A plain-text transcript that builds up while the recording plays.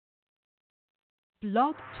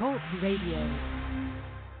Blog Talk Radio.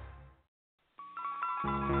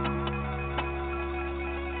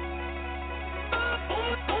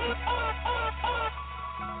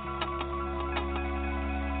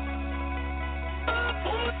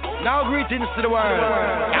 Now greetings to the world.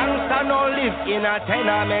 Youngster no live in a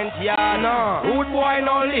tenement yard. No. Rude boy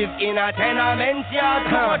no live in a tenement yard.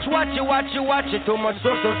 Too much watch it. Too much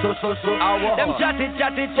so. Them chatty.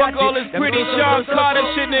 Fuck all this pretty Sean Carter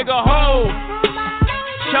shit, nigga. Ho.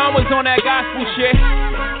 Sean was on that gospel shit.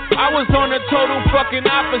 I was on the total fucking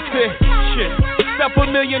opposite shit. Stuff $1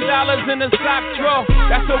 million in a sock drawer.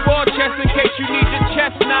 That's a war chest in case you need your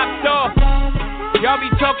chest knocked off. Y'all be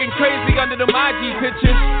talking crazy under them IG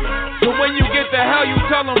pictures. So when you get the hell, you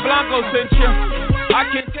tell them Blanco sent you. I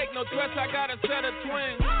can't take no threats, I got a set of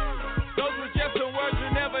twins. Those were just some words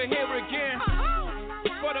you'll never hear again.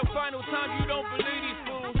 For the final time, you don't believe these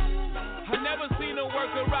fools. I never seen a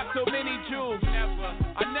worker rock so many jewels. Never.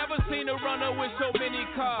 I never seen a runner with so many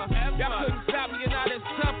cars. Y'all couldn't stop me, you're not as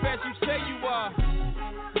tough as you say you are.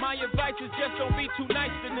 My advice is just don't be too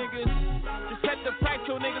nice to niggas. Just set the price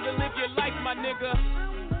so niggas and live your life, my nigga.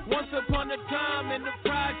 Once upon a time in the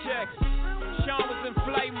projects, Sean was in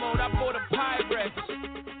flight mode, I bought a Pyrex.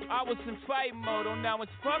 I was in fight mode, oh now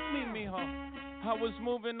it's fuck me, mijo. I was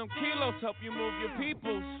moving them kilos, help you move your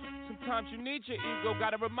peoples. Sometimes you need your ego,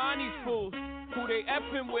 gotta remind these fools who they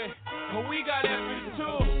effing with. But we got effing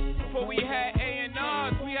too. Before we had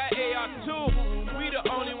A&Rs, we had AR too. We the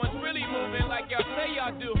only ones really moving like y'all say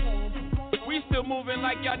y'all do. We still moving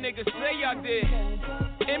like y'all niggas say y'all did.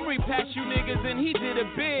 Emery passed you niggas and he did a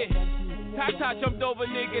bid. Tata jumped over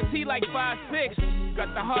niggas, he like 5'6".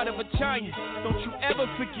 Got the heart of a giant, don't you ever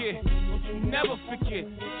forget. Don't you never forget.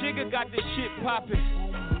 Jigga got this shit poppin'.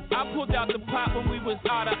 I pulled out the pot when we was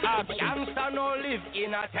out of options. Youngster no live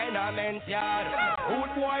in a tenement yard.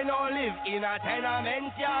 Rude boy no live in a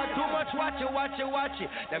tenement yard. Too much watch it.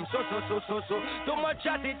 Them so. Too much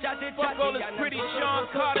chatty. Fuck all this pretty Sean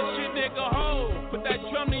Carter shit, nigga. Ho, put that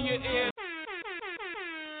drum in your ear.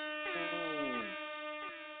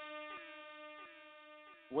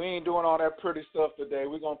 We ain't doing all that pretty stuff today.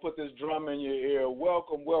 We're going to put this drum in your ear.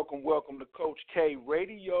 Welcome to Coach K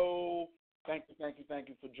Radio. Thank you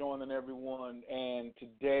for joining everyone. And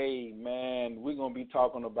today, man, we're going to be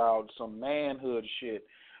talking about some manhood shit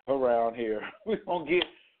around here. We're going to get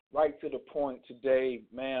right to the point today.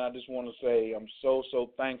 Man, I just want to say I'm so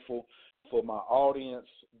thankful for my audience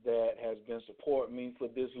that has been supporting me for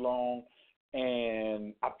this long.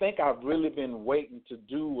 And I think I've really been waiting to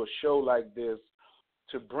do a show like this,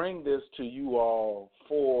 to bring this to you all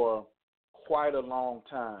for quite a long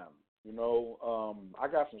time. You know, I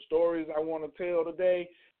got some stories I want to tell today,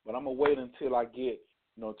 but I'm gonna wait until I get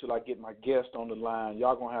my guest on the line.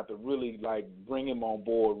 Y'all gonna have to really bring him on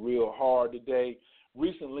board real hard today.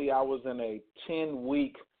 Recently, I was in a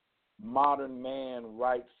 10-week Modern Man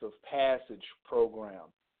Rites of Passage program,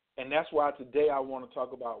 and that's why today I want to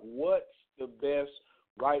talk about what's the best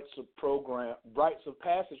Rites of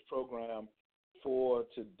Passage program for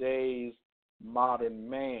today's modern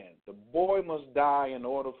man. The boy must die in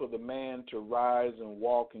order for the man to rise and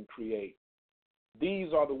walk and create.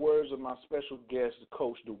 These are the words of my special guest,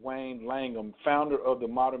 Coach Duwayne Langham, founder of the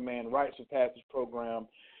Modern Man Rites of Passage program.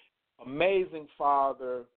 Amazing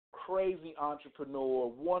father, crazy entrepreneur,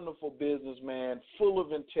 wonderful businessman, full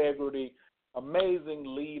of integrity,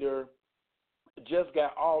 amazing leader, just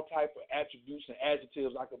got all type of attributes and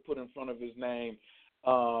adjectives I could put in front of his name.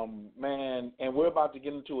 Man, and we're about to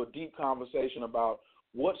get into a deep conversation about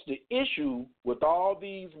what's the issue with all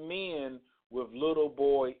these men with little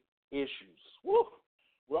boy issues. Woo!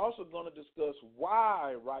 We're also going to discuss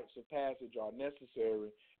why rites of passage are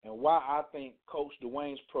necessary and why I think Coach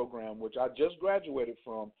Duwayne's program, which I just graduated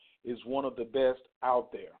from, is one of the best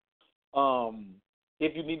out there.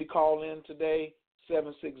 If you need to call in today,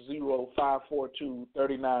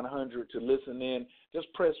 760-542-3900 to listen in.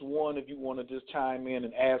 Just press 1 if you want to just chime in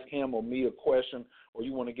and ask him or me a question, or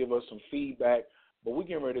you want to give us some feedback. But we're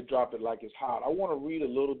getting ready to drop it like it's hot. I want to read a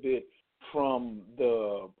little bit from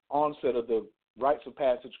the onset of the Rites of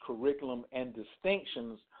Passage curriculum and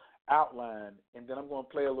distinctions outline, and then I'm going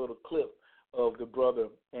to play a little clip of the brother,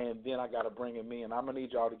 and then I got to bring him in. I'm going to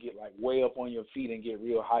need y'all to get way up on your feet and get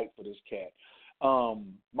real hyped for this cat.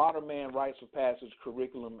 Modern Man Rites of Passage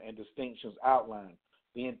curriculum and distinctions outline.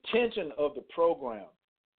 The intention of the program,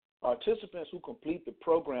 participants who complete the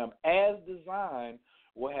program as designed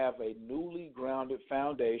will have a newly grounded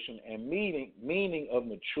foundation and meaning of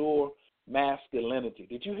mature masculinity.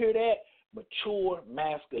 Did you hear that? Mature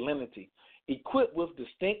masculinity. Equipped with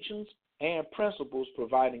distinctions and principles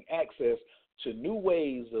providing access to new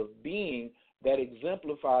ways of being that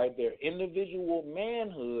exemplified their individual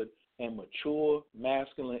manhood and mature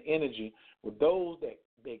masculine energy with those that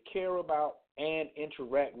they care about and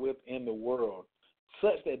interact with in the world,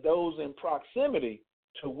 such that those in proximity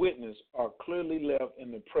to witness are clearly left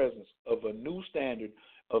in the presence of a new standard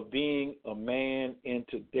of being a man in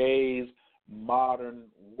today's modern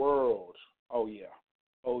world. Oh, yeah.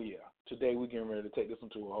 Today we're getting ready to take this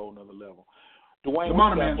into a whole nother level. Duwayne, the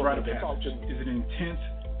Modern Man's Rite of Passage is an intense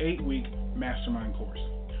 8-week mastermind course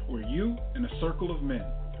where you and a circle of men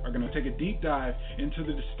are going to take a deep dive into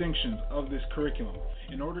the distinctions of this curriculum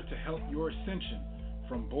in order to help your ascension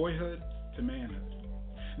from boyhood to manhood.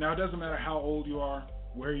 Now, it doesn't matter how old you are,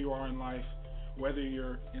 where you are in life, whether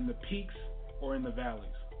you're in the peaks or in the valleys,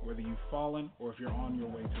 whether you've fallen or if you're on your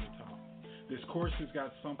way to the top. This course has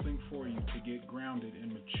got something for you to get grounded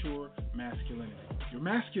in mature masculinity. Your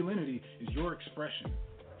masculinity is your expression.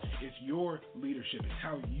 It's your leadership. It's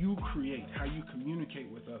how you create, how you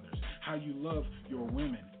communicate with others, how you love your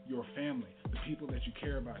women, your family, the people that you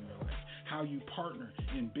care about in your life, how you partner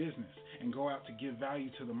in business and go out to give value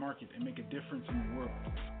to the market and make a difference in the world.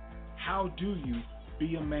 How do you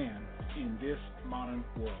be a man in this modern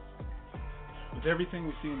world? With everything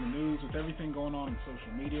we see in the news, with everything going on in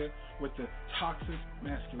social media, with the toxic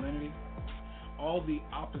masculinity, all the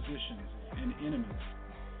oppositions and enemies,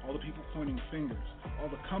 all the people pointing fingers, all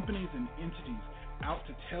the companies and entities out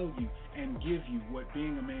to tell you and give you what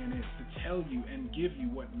being a man is, to tell you and give you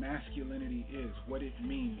what masculinity is, what it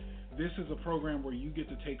means. This is a program where you get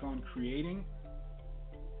to take on creating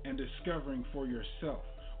and discovering for yourself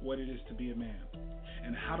what it is to be a man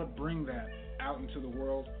and how to bring that out into the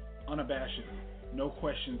world unabashedly, no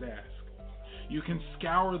questions asked. You can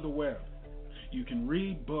scour the web. You can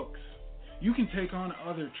read books. You can take on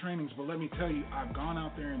other trainings, but let me tell you, I've gone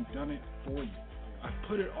out there and done it for you. I've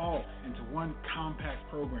put it all into one compact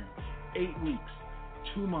program, 8 weeks,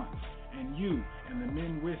 2 months, and you and the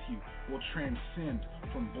men with you will transcend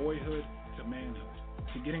from boyhood to manhood,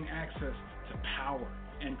 to getting access to power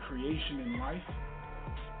and creation in life,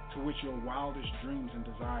 to which your wildest dreams and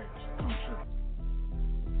desires come true.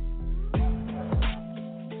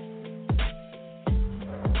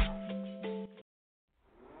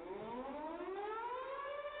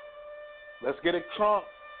 Let's get it crunk.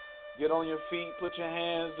 Get on your feet. Put your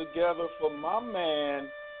hands together for my man,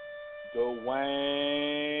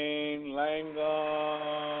 Duwayne Langham.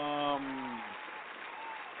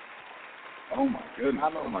 Oh, my goodness. I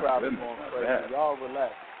know the crowd is going crazy. Y'all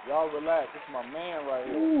relax. This is my man right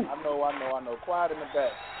here. Ooh. I know. Quiet in the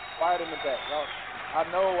back. Y'all. I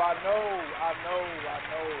know.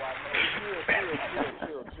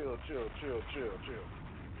 Chill.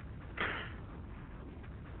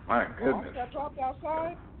 My goodness. Bombs got dropped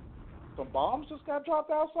outside? Some bombs just got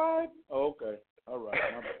dropped outside? Oh, okay. All right.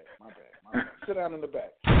 My bad. Sit down in the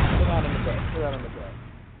back.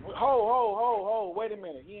 Ho. Wait a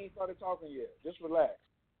minute. He ain't started talking yet. Just relax.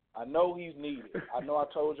 I know he's needed. I know I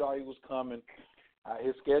told y'all he was coming.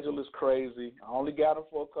 His schedule is crazy. I only got him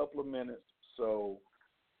for a couple of minutes. So,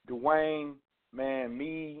 Duwayne, man,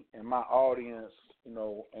 me and my audience, and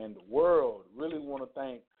the world really want to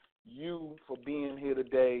thank you for being here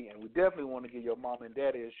today, and we definitely want to give your mom and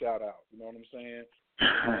daddy a shout out, you know what I'm saying?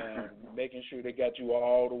 And making sure they got you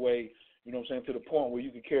all the way, to the point where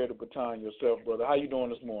you can carry the baton yourself, brother. How you doing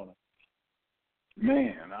this morning?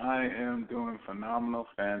 Man, I am doing phenomenal,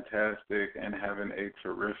 fantastic, and having a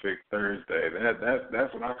terrific Thursday.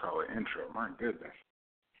 That's what I call an intro. My goodness.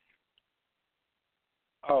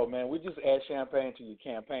 Oh man, we just add champagne to your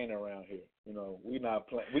campaign around here. We not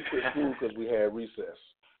playing. We quit school because we had recess.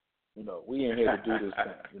 We ain't here to do this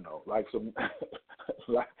thing. Like some,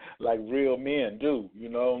 like real men do. You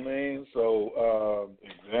know what I mean? So,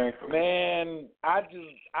 exactly. Man, I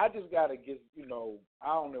just gotta get.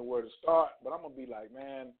 I don't know where to start, but I'm gonna be like,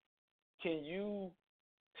 man, can you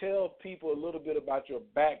tell people a little bit about your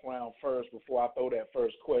background first before I throw that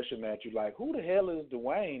first question at you? Like, who the hell is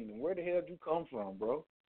Duwayne, and where the hell did you come from, bro?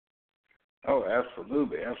 Oh,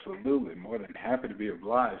 absolutely. More than happy to be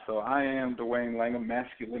obliged. So I am Duwayne Langham,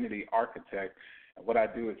 masculinity architect, and what I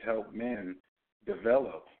do is help men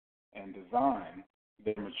develop and design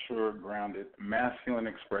their mature, grounded, masculine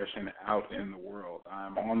expression out in the world.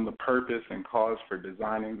 I'm on the purpose and cause for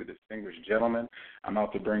designing the distinguished gentleman. I'm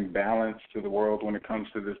out to bring balance to the world when it comes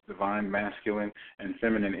to this divine masculine and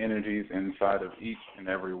feminine energies inside of each and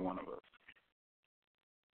every one of us.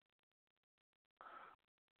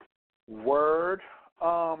 Word.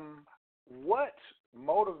 What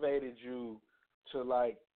motivated you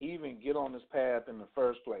to even get on this path in the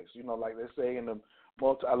first place? Like they say in the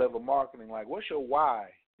multi-level marketing, what's your why?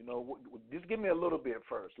 Just give me a little bit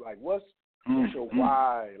first. What's What's your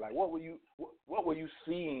why? Like, what were you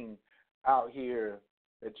seeing out here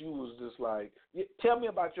that you was just like, tell me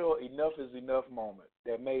about your enough is enough moment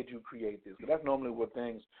that made you create this. Because that's normally what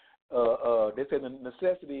things, they say the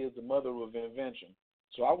necessity is the mother of invention.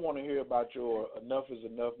 So I want to hear about your enough is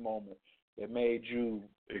enough moment that made you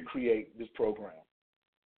create this program.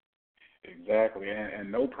 Exactly,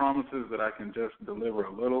 and no promises that I can just deliver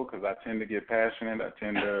a little, because I tend to get passionate. I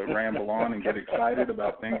tend to ramble on and get excited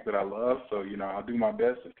about things that I love. So, I'll do my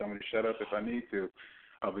best to tell me to shut up if I need to.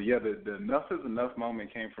 But yeah, the enough is enough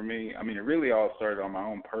moment came for me. I mean, it really all started on my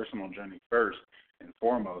own personal journey first and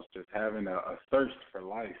foremost, just having a thirst for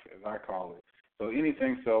life, as I call it. So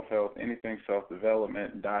anything self-help, anything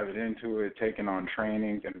self-development, diving into it, taking on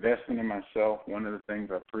trainings, investing in myself, one of the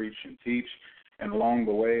things I preach and teach. And along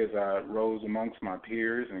the way, as I rose amongst my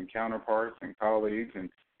peers and counterparts and colleagues and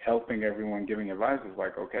helping everyone, giving advice, is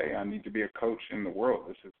like, okay, I need to be a coach in the world.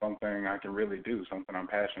 This is something I can really do, something I'm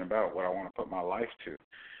passionate about, what I want to put my life to.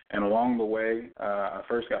 And along the way, I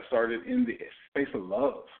first got started in the space of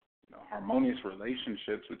love, harmonious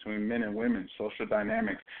relationships between men and women, social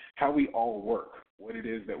dynamics, how we all work, what it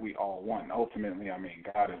is that we all want. And ultimately,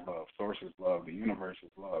 God is love, source is love, the universe is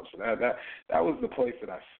love. So that was the place that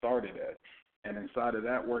I started at. And inside of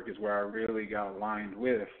that work is where I really got aligned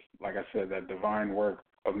with, like I said, that divine work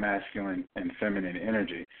of masculine and feminine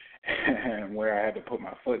energy, and where I had to put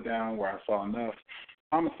my foot down, where I saw enough.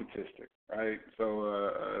 I'm a statistic, right? So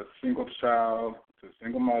a single child to a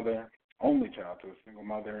single mother, only child to a single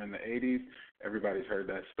mother in the 80s, everybody's heard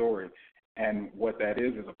that story. And what that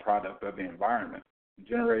is a product of the environment.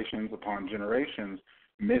 Generations upon generations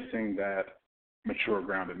missing that mature,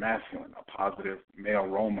 grounded masculine, a positive male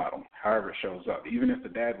role model, however it shows up. Even if the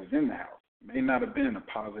dad was in the house, may not have been a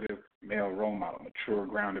positive male role model, mature,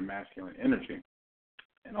 grounded masculine energy.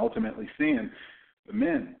 And ultimately seeing the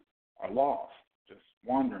men are lost, just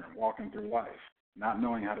wandering, walking through life, not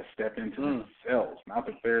knowing how to step into themselves. Not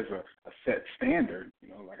that there's a set standard.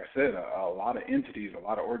 Like I said, a lot of entities, a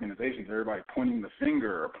lot of organizations, everybody pointing the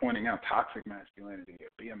finger or pointing out toxic masculinity,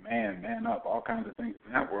 be a man, man up, all kinds of things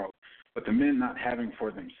in that world. But the men not having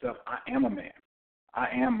for themselves, I am a man. I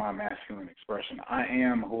am my masculine expression. I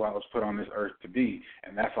am who I was put on this earth to be,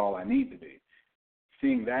 and that's all I need to be.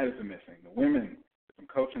 Seeing that is the missing. The women, I'm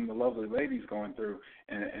coaching the lovely ladies going through,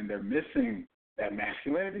 and they're missing that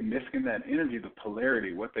masculinity, missing that energy, the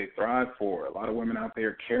polarity, what they thrive for. A lot of women out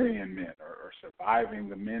there carrying men or surviving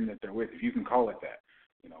the men that they're with, if you can call it that.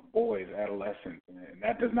 Boys, adolescents, and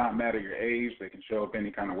that does not matter your age. They can show up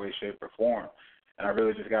any kind of way, shape, or form. And I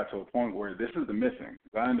really just got to a point where this is the missing.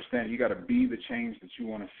 I understand you got to be the change that you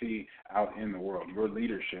want to see out in the world. Your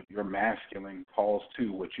leadership, your masculine calls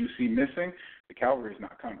to what you see missing. The cavalry's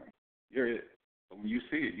not coming. You're it. But when you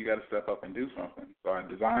see it, you got to step up and do something. So I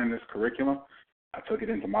designed this curriculum. I took it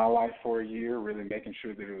into my life for a year, really making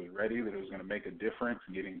sure that it was ready, that it was going to make a difference,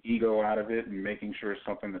 getting ego out of it and making sure it's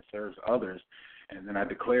something that serves others. And then I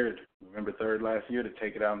declared November 3rd last year to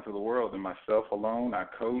take it out into the world. And myself alone, I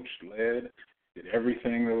coached, led, did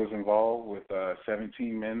everything that was involved with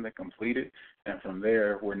 17 men that completed. And from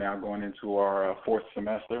there, we're now going into our fourth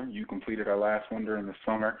semester. You completed our last one during the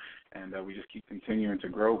summer. And we just keep continuing to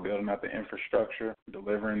grow, building out the infrastructure,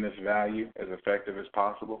 delivering this value as effective as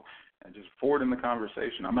possible, and just forwarding the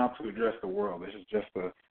conversation. I'm out to address the world. This is just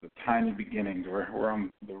the tiny beginnings. We're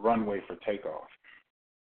on the runway for takeoff.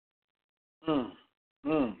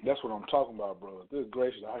 That's what I'm talking about, brother. Good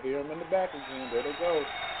gracious. I hear him in the back again. There they go.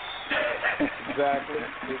 Exactly.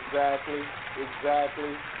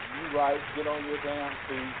 You right. Get on your damn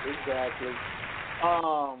feet. Exactly.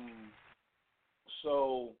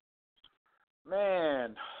 So,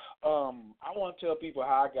 man, I want to tell people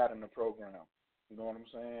how I got in the program. You know what I'm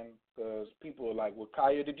saying? Because people are like, well,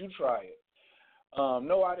 Kaya, did you try it?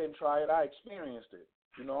 No, I didn't try it. I experienced it.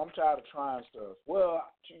 I'm tired of trying stuff. Well,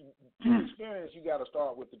 to experience, you got to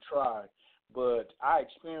start with the try. But I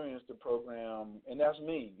experienced the program, and that's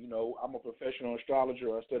me. I'm a professional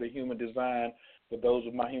astrologer. I study human design. For those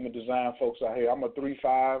of my human design folks out here, I'm a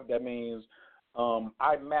 3-5. That means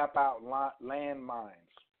I map out landmines.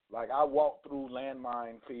 Like I walk through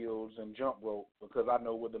landmine fields and jump rope because I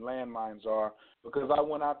know where the landmines are, because I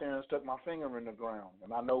went out there and stuck my finger in the ground,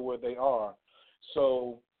 and I know where they are.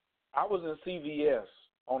 So I was in CVS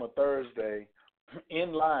on a Thursday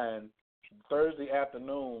in line Thursday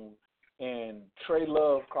afternoon, and Trey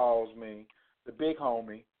Love calls me, the big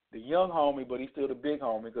homie, the young homie, but he's still the big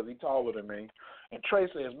homie because he's taller than me. And Trey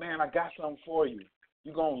says, man, I got something for you.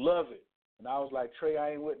 You're going to love it. And I was like, Trey,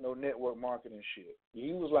 I ain't with no network marketing shit.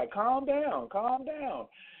 He was like, calm down.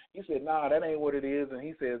 He said, nah, that ain't what it is. And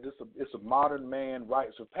he says it's a modern man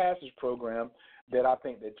rites of passage program that I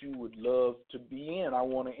think that you would love to be in. I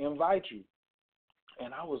want to invite you.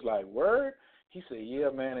 And I was like, word? He said, yeah,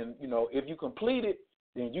 man. And, if you complete it,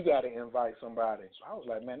 then you got to invite somebody. So I was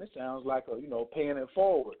like, man, this sounds like paying it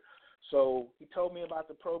forward. So he told me about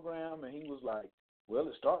the program, and he was like, well,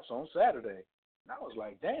 it starts on Saturday. And I was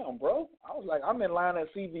like, damn, bro. I was like, I'm in line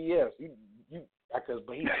at CVS.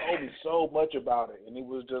 But he told me so much about it, and it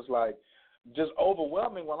was just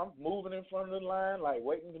overwhelming while I'm moving in front of the line, like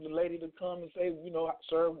waiting for the lady to come and say,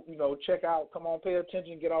 sir, check out, come on, pay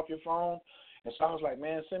attention, get off your phone. And so I was like,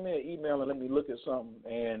 man, send me an email and let me look at something.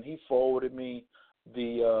 And he forwarded me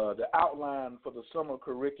the outline for the summer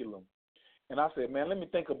curriculum. And I said, man, let me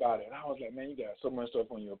think about it. And I was like, man, you got so much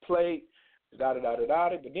stuff on your plate,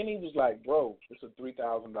 da-da-da-da-da. But then he was like, bro, it's a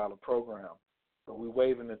 $3,000 program, but we're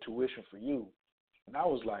waiving the tuition for you. And I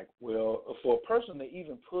was like, well, for a person to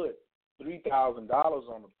even put $3,000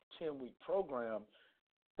 on a 10-week program,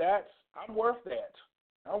 I'm worth that.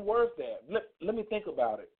 I'm worth that. Let me think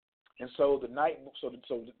about it. And so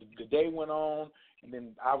the day went on, and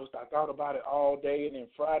then I thought about it all day, and then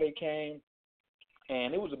Friday came,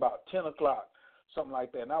 and it was about 10 o'clock, something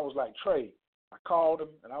like that. And I was like, Trey, I called him,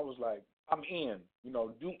 and I was like, I'm in.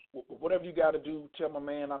 Do whatever you got to do. Tell my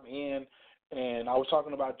man I'm in. And I was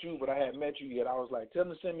talking about you, but I hadn't met you yet. I was like, tell him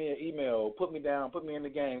to send me an email, put me down, put me in the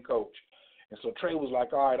game, coach. And so Trey was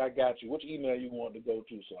like, all right, I got you. Which email you want to go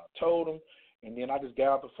to? So I told him, and then I just got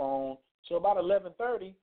off the phone. So about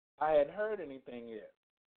 11:30, I hadn't heard anything yet.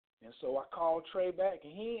 And so I called Trey back,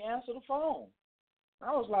 and he didn't answer the phone.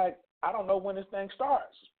 I was like, I don't know when this thing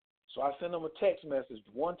starts. So I sent him a text message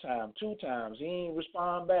one time, 2 times. He didn't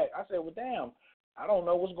respond back. I said, well, damn, I don't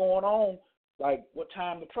know what's going on, like what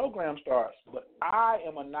time the program starts. But I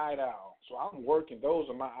am a night owl, so I'm working. Those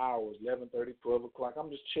are my hours, 11:30, 12 o'clock. I'm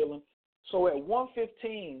just chilling. So at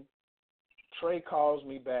 1:15, Trey calls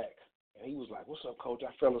me back, and he was like, what's up, coach?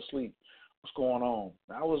 I fell asleep. What's going on?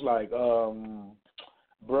 And I was like,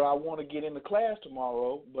 bro, I want to get into class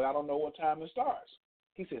tomorrow, but I don't know what time it starts.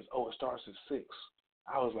 He says, oh, it starts at 6.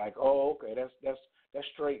 I was like, oh, okay, that's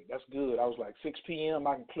straight. That's good. I was like, 6 p.m.,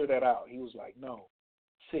 I can clear that out. He was like, no,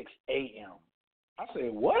 6 a.m. I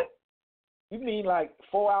said, what? You mean like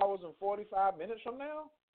 4 hours and 45 minutes from now?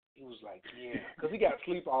 He was like, yeah, because he got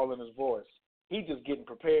sleep all in his voice. He just getting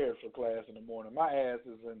prepared for class in the morning. My ass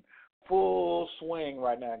is in full swing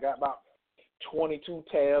right now. I got about 22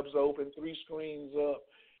 tabs open, 3 screens up.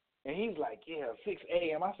 And he's like, yeah, 6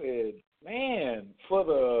 a.m. I said, man,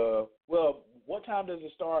 what time does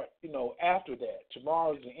it start, after that?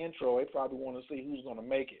 Tomorrow's the intro. They probably want to see who's going to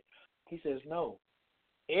make it. He says, no,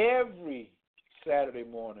 every Saturday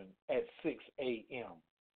morning at 6 a.m.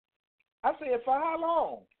 I said, for how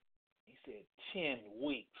long? He said, 10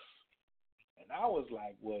 weeks. And I was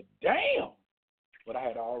like, well, damn. But I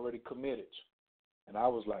had already committed. And I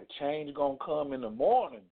was like, change going to come in the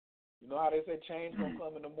morning. You know how they say change going to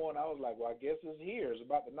come in the morning? I was like, well, I guess it's here. It's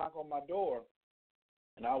about to knock on my door.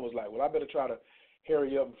 And I was like, well, I better try to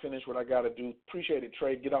hurry up and finish what I got to do. Appreciate it,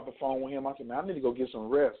 Trey. Get off the phone with him. I said, man, I need to go get some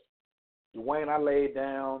rest. Duwayne, I laid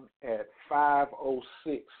down at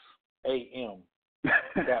 5:06 a.m.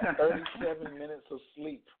 Got 37 minutes of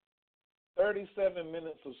sleep. 37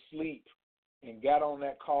 minutes of sleep, and got on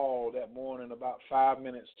that call that morning about 5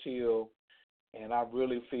 minutes till, and I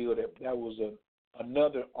really feel that was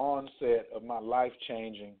another onset of my life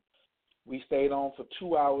changing. We stayed on for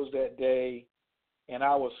 2 hours that day, and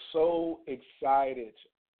I was so excited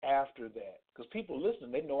after that because people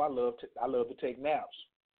listening, they know I love to take naps,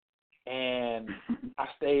 and I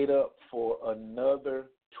stayed up for another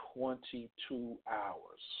 22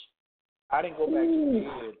 hours. I didn't go back to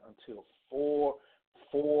bed until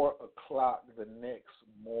 4 o'clock the next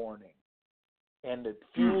morning. And the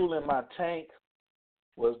fuel in my tank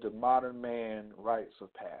was the Modern Man Rites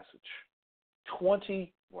of Passage.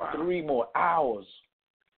 23 more hours.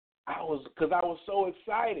 Because I was so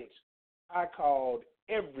excited. I called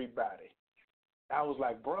everybody. I was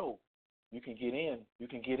like, bro, you can get in. You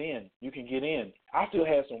can get in. You can get in. I still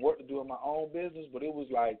had some work to do in my own business, but it was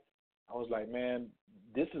like, I was like, man,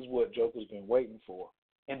 this is what Joker's been waiting for.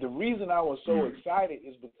 And the reason I was so excited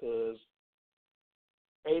is because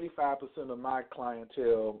 85% of my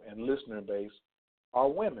clientele and listener base are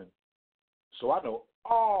women. So I know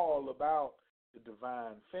all about the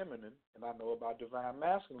divine feminine, and I know about divine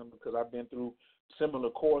masculine because I've been through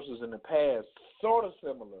similar courses in the past, sort of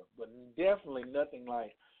similar, but definitely nothing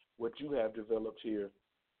like what you have developed here.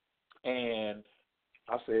 And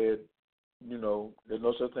I said, there's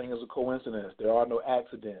no such thing as a coincidence. There are no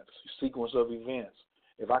accidents, sequence of events.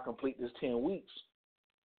 If I complete this 10 weeks,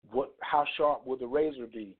 how sharp will the razor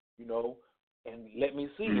be, you know, and let me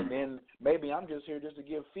see. And then maybe I'm just here just to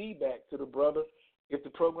give feedback to the brother if the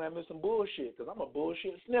program is some bullshit, because I'm a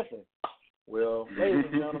bullshit sniffer. Well, ladies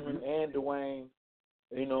and gentlemen, and Duwayne,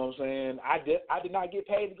 you know what I'm saying, I did not get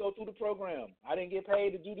paid to go through the program. I didn't get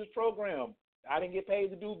paid to do this program. I didn't get paid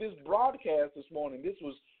to do this broadcast this morning. This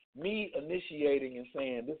was me initiating and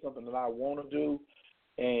saying this is something that I want to do,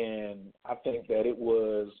 and I think that it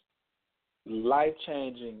was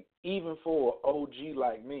life-changing even for an OG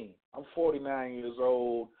like me. I'm 49 years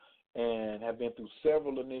old and have been through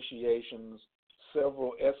several initiations,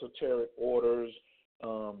 several esoteric orders,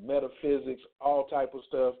 metaphysics, all type of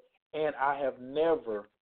stuff, and I have never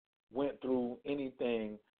went through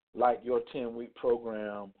anything like your 10-week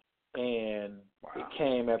program, and it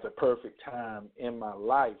came at the perfect time in my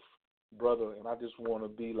life, brother, and I just want to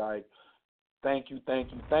be like, thank you,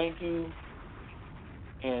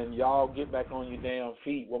 and y'all get back on your damn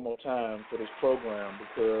feet one more time for this program,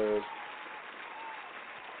 because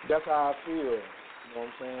that's how I feel, you know what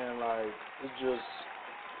I'm saying? Like,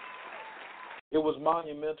 it was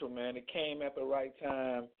monumental, man. It came at the right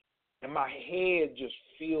time, and my head just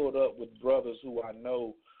filled up with brothers who I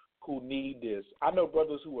know who need this. I know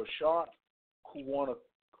brothers who are sharp, who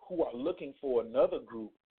are looking for another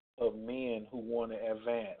group of men who want to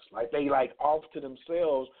advance. Like, they like off to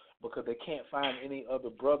themselves because they can't find any other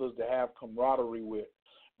brothers to have camaraderie with.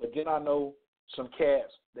 But then I know some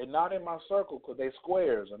cats, they're not in my circle because they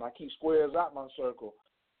squares, and I keep squares out my circle.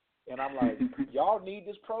 And I'm like, y'all need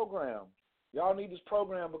this program. Y'all need this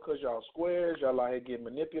program because y'all squares, y'all out here getting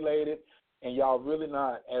manipulated, and y'all really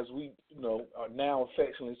not, as we now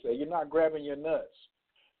affectionately say, you're not grabbing your nuts.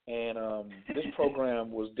 And this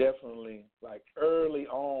program was definitely, like, early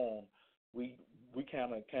on, we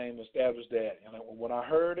kind of came to establish that. And when I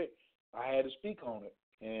heard it, I had to speak on it.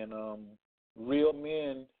 And real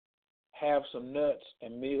men have some nuts,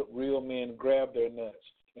 and real men grab their nuts.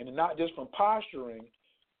 And not just from posturing,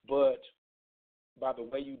 but by the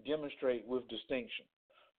way you demonstrate with distinction.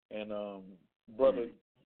 And, brother,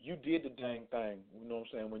 you did the dang thing, you know what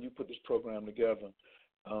I'm saying, when you put this program together.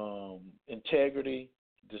 Integrity,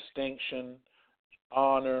 distinction,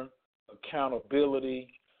 honor, accountability.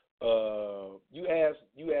 You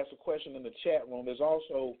asked a question in the chat room. There's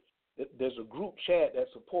a group chat that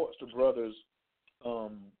supports the brothers.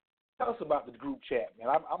 Tell us about the group chat, man.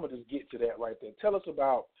 I'm going to just get to that right there. Tell us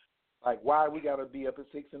about, like, why we got to be up at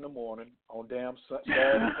 6 in the morning on damn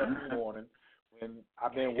Saturday morning when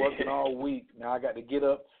I've been working all week. Now I got to get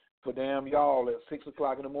up for damn y'all at 6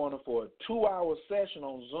 o'clock in the morning for a 2-hour session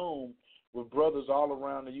on Zoom with brothers all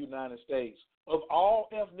around the United States of all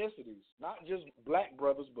ethnicities, not just black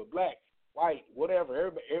brothers, but black, white,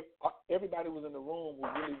 whatever. Everybody was in the room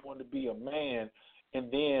who really wanted to be a man, and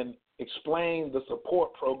then explain the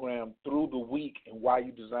support program through the week and why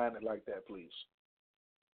you designed it like that, please.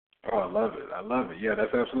 Oh, I love it. Yeah,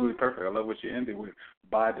 that's absolutely perfect. I love what you ended with,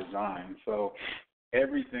 by design. So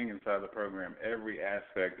everything inside the program, every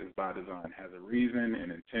aspect is by design, has a reason,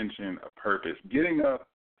 an intention, a purpose. Getting up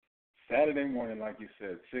Saturday morning, like you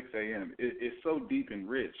said, 6 a.m., it's so deep and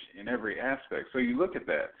rich in every aspect. So you look at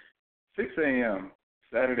that, 6 a.m.,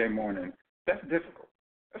 Saturday morning, that's difficult.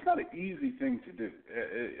 That's not an easy thing to do.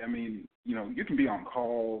 I mean, you can be on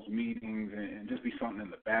calls, meetings, and just be something in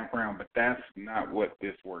the background, but that's not what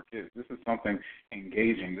this work is. This is something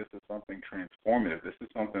engaging. This is something transformative. This is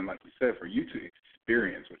something, like you said, for you to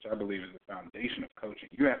experience, which I believe is the foundation of coaching.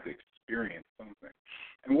 You have to experience something.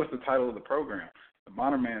 And what's the title of the program? The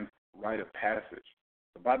Modern Man's Rite of Passage.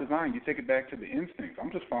 So by design, you take it back to the instincts.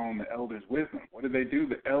 I'm just following the elders' wisdom. What did they do?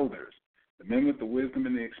 The elders, the men with the wisdom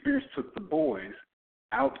and the experience, took the boys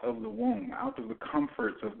out of the womb, out of the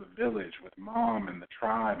comforts of the village with mom and the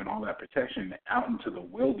tribe and all that protection, out into the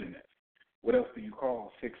wilderness. What else do you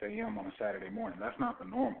call 6 a.m. on a Saturday morning? That's not the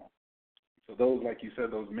normal. So those, like you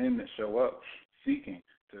said, those men that show up seeking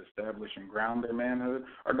to establish and ground their manhood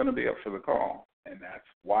are going to be up for the call. And that's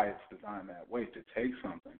why it's designed that way, to take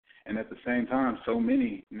something. And at the same time, so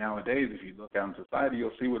many nowadays, if you look out in society,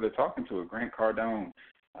 you'll see where they're talking to a Grant Cardone,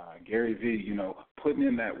 Gary V, putting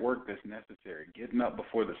in that work that's necessary, getting up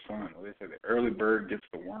before the sun. They say the early bird gets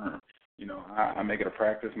the worm. I make it a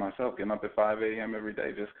practice myself, getting up at 5 a.m. every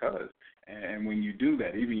day just because. And when you do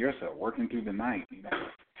that, even yourself, working through the night,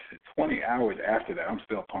 20 hours after that, I'm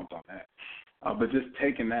still pumped on that. But just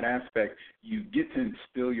taking that aspect, you get to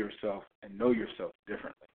instill yourself and know yourself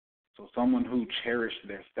differently. So someone who cherished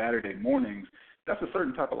their Saturday mornings, that's a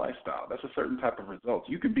certain type of lifestyle. That's a certain type of results.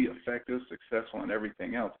 You can be effective, successful, and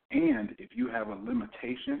everything else. And if you have a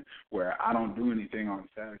limitation where I don't do anything on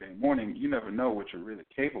Saturday morning, you never know what you're really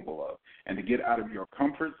capable of. And to get out of your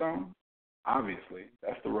comfort zone, obviously,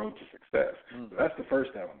 that's the road to success. So that's the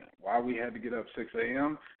first element. Why we had to get up 6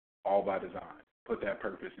 a.m., all by design. Put that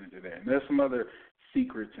purpose into there. And there's some other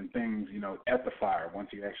secrets and things, at the fire. Once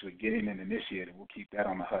you actually get in and initiate it, we'll keep that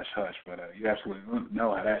on the hush-hush. But you absolutely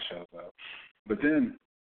know how that shows up. But then,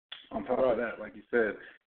 on top of that, like you said,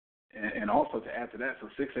 and also to add to that, so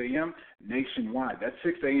 6 a.m. nationwide, that's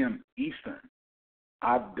 6 a.m. Eastern.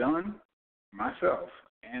 I've done myself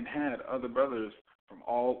and had other brothers from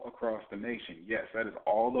all across the nation. Yes, that is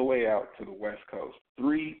all the way out to the West Coast.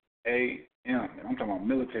 3 a.m. And I'm talking about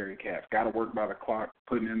military cats. Got to work by the clock,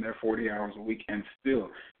 putting in their 40 hours a week, and still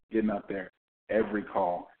getting up there every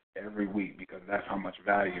call, every week, because that's how much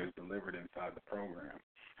value is delivered inside the program.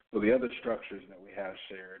 So the other structures that we have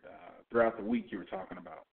shared throughout the week you were talking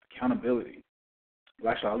about, accountability.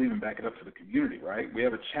 Well, actually, I'll even back it up to the community, right? We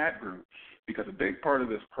have a chat group because a big part of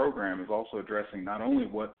this program is also addressing not only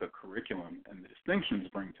what the curriculum and the distinctions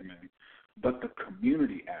bring to men, but the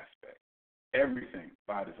community aspect, everything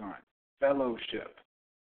by design, fellowship.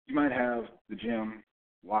 You might have the gym,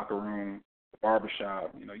 locker room, the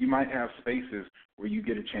barbershop. You might have spaces where you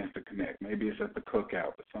get a chance to connect. Maybe it's at the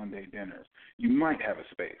cookout, the Sunday dinners. You might have a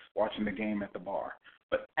space watching the game at the bar,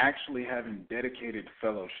 but actually having dedicated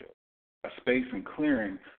fellowship, a space and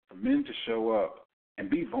clearing for men to show up and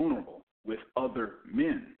be vulnerable with other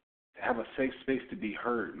men, to have a safe space to be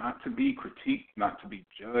heard, not to be critiqued, not to be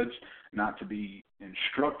judged, not to be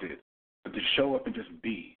instructed, but to show up and just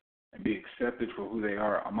be and be accepted for who they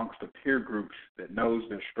are amongst a peer group that knows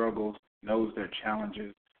their struggles, knows their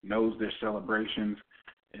challenges, knows their celebrations.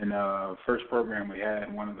 In the first program we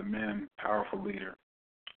had, one of the men, powerful leader,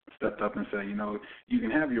 stepped up and said, you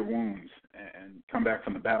can have your wounds and come back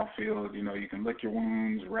from the battlefield. You can lick your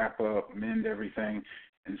wounds, wrap up, mend everything.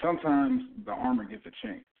 And sometimes the armor gets a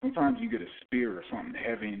chink. Sometimes you get a spear or something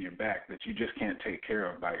heavy in your back that you just can't take care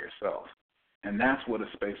of by yourself. And that's what a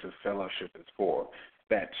space of fellowship is for.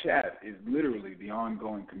 That chat is literally the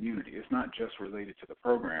ongoing community. It's not just related to the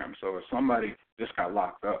program. So if somebody just got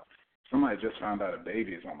locked up, somebody just found out a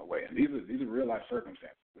baby is on the way, and these are real-life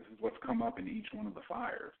circumstances. This is what's come up in each one of the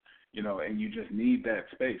fires, and you just need that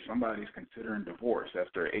space. Somebody's considering divorce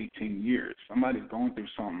after 18 years. Somebody's going through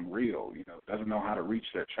something real, doesn't know how to reach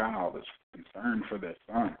their child, is concerned for their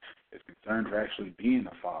son, is concerned for actually being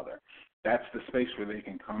a father. That's the space where they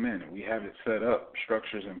can come in, and we have it set up,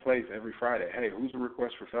 structures in place every Friday. Hey, who's a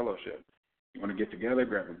request for fellowship? You want to get together,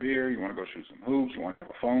 grab a beer, you want to go shoot some hoops, you want to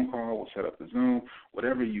have a phone call, we'll set up the Zoom,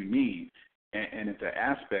 whatever you need. And it's an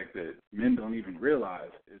aspect that men don't even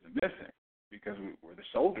realize is missing because we're the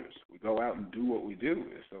soldiers. We go out and do what we do.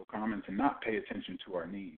 It's so common to not pay attention to our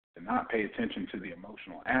needs, to not pay attention to the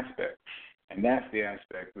emotional aspect. And that's the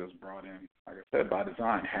aspect that was brought in, like I said, by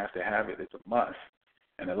design. Have to have it. It's a must.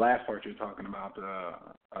 And the last part you're talking about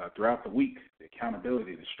throughout the week, the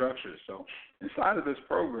accountability, the structure. So inside of this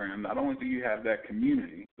program, not only do you have that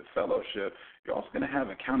community, the fellowship, you're also going to have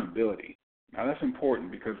accountability. Now, that's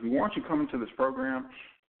important because we want you coming to this program,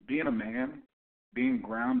 being a man, being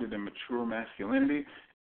grounded in mature masculinity,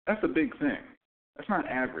 that's a big thing. That's not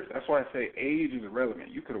average. That's why I say age is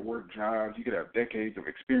irrelevant. You could have worked jobs. You could have decades of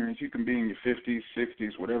experience. You can be in your 50s,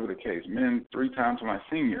 60s, whatever the case. Men 3 times my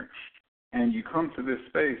senior. And you come to this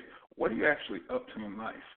space, what are you actually up to in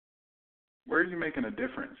life? Where are you making a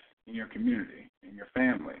difference in your community, in your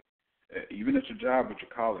family, even at your job with your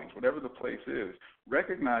colleagues, whatever the place is,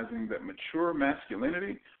 recognizing that mature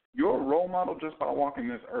masculinity, you're a role model just by walking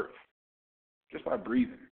this earth, just by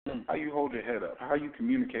breathing, how you hold your head up, how you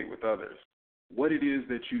communicate with others, what it is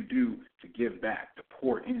that you do to give back, to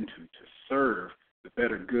pour into, to serve the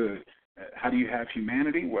better good. How do you have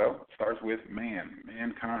humanity? Well, it starts with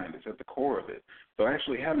mankind. It's at the core of it. So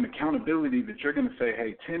actually having accountability that you're going to say,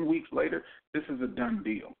 hey, 10 weeks later, this is a done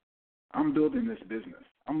deal. I'm building this business.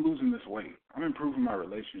 I'm losing this weight. I'm improving my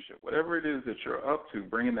relationship. Whatever it is that you're up to,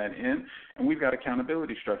 bringing that in, and we've got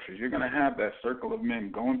accountability structures. You're going to have that circle of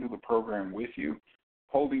men going through the program with you,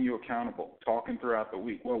 holding you accountable, talking throughout the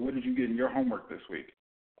week. Well, what did you get in your homework this week?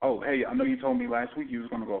 Oh, hey, I know you told me last week you was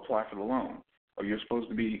going to go apply for the loan. Or you're supposed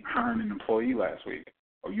to be hiring an employee last week.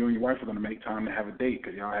 Or you and your wife are going to make time to have a date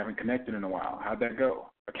because y'all haven't connected in a while. How'd that go?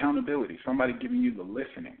 Accountability, somebody giving you the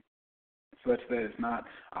listening, such that it's not,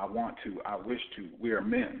 I want to, I wish to. We are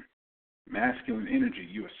men. Masculine energy,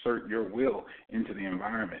 you assert your will into the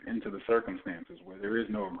environment, into the circumstances. Where there is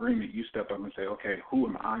no agreement, you step up and say, okay, who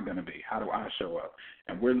am I going to be? How do I show up?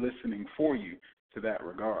 And we're listening for you to that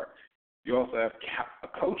regard. You also have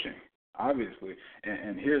coaching, obviously.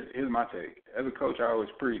 And here's my take. As a coach, I always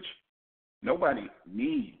preach, nobody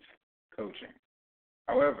needs coaching.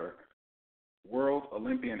 However, world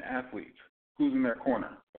Olympian athletes, who's in their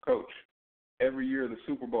corner? A coach. Every year the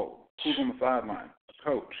Super Bowl, who's on the sideline? A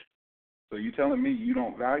coach. So you telling me you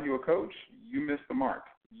don't value a coach? You missed the mark.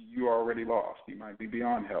 You already lost. You might be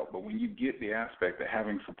beyond help. But when you get the aspect that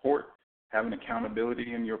having support, having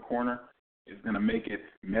accountability in your corner is going to make it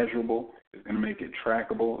measurable, is going to make it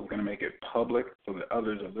trackable, is going to make it public so that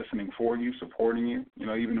others are listening for you, supporting you. You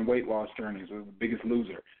know, even in weight loss journeys, the Biggest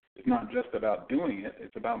Loser, it's not just about doing it,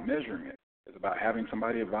 it's about measuring it. It's about having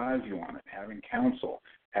somebody advise you on it, having counsel,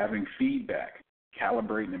 having feedback,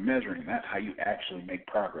 calibrating and measuring. That's how you actually make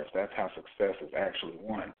progress. That's how success is actually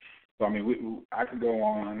won. So, I mean, I could go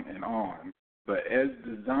on and on, but as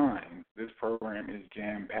designed, this program is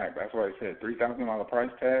jam-packed. That's why I said $3,000 price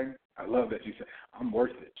tag. I love that you said, I'm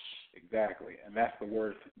worth it. Exactly. And that's the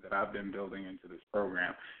worth that I've been building into this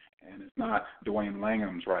program. And it's not Duwayne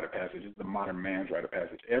Langham's rite of passage. It's the modern man's rite of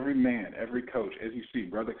passage. Every man, every coach, as you see,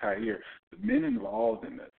 Brother Khair, the men involved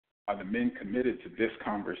in this are the men committed to this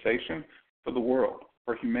conversation for the world,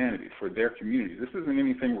 for humanity, for their community. This isn't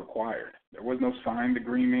anything required. There was no signed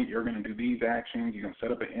agreement. You're going to do these actions. You're going to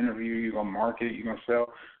set up an interview. You're going to market. You're going to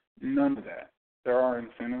sell. None of that. There are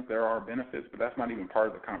incentives. There are benefits, but that's not even part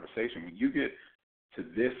of the conversation. When you get to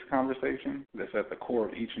this conversation that's at the core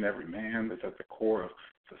of each and every man, that's at the core of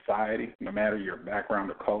society, no matter your background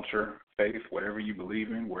or culture, faith, whatever you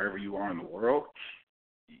believe in, wherever you are in the world,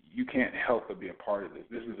 you can't help but be a part of this.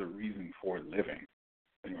 This is a reason for living.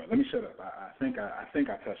 Anyway, let me shut up. I think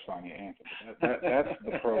I touched on your answer, but that's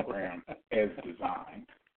the program as designed.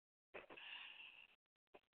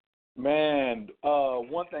 Man,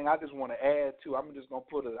 one thing I just want to add to, I'm just going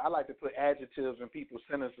to I like to put adjectives in people's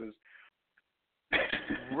sentences.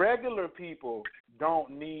 Regular people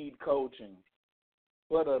don't need coaching,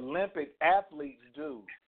 but Olympic athletes do.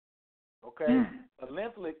 Okay?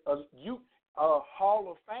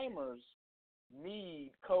 Hall of Famers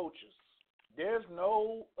need coaches. There's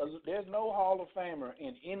no Hall of Famer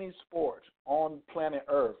in any sport on planet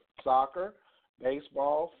Earth, soccer,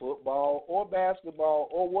 baseball, football, or basketball,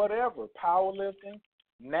 or whatever, powerlifting,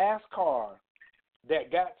 NASCAR,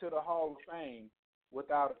 that got to the Hall of Fame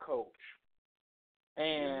without a coach.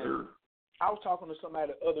 And I was talking to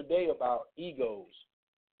somebody the other day about egos.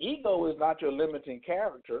 Ego is not your limiting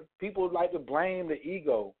character. People like to blame the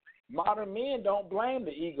ego. Modern men don't blame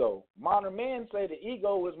the ego. Modern men say the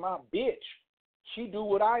ego is my bitch. She do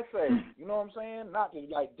what I say. You know what I'm saying? Not to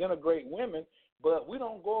like denigrate women, but we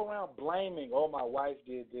don't go around blaming, oh, my wife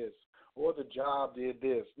did this, or the job did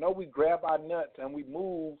this. No, we grab our nuts and we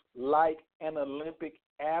move like an Olympic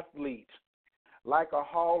athlete, like a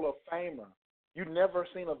Hall of Famer. You've never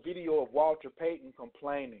seen a video of Walter Payton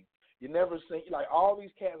complaining. You never seen, like all these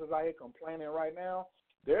cats is out here complaining right now.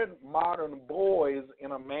 They're modern boys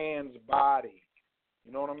in a man's body.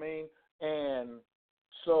 You know what I mean? And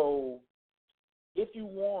so if you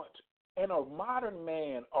want, and a modern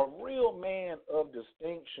man, a real man of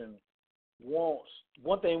distinction wants,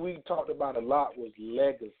 one thing we talked about a lot was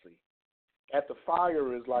legacy. At the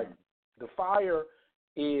fire is like, the fire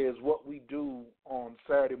is what we do on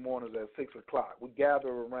Saturday mornings at 6 o'clock. We gather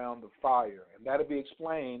around the fire, and that'll be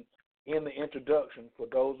explained in the introduction for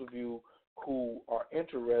those of you who are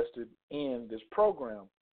interested in this program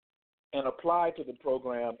and apply to the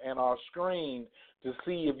program and are screened to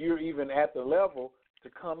see if you're even at the level to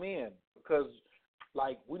come in. Because,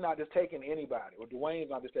 like, we're not just taking anybody, or Duwayne's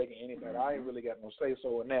not just taking anybody. I ain't really got no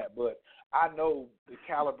say-so in that, but I know the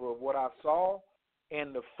caliber of what I saw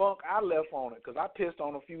and the funk I left on it, because I pissed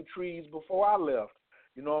on a few trees before I left.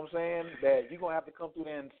 You know what I'm saying? That you're going to have to come through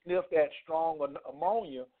there and sniff that strong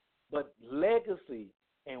ammonia, but legacy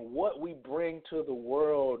and what we bring to the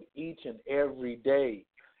world each and every day.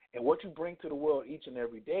 And what you bring to the world each and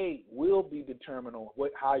every day will be determined on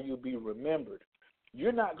how you'll be remembered.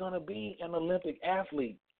 You're not going to be an Olympic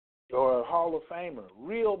athlete or a Hall of Famer.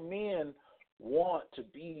 Real men want to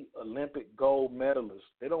be Olympic gold medalists.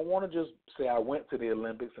 They don't want to just say, I went to the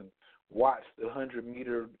Olympics and watched the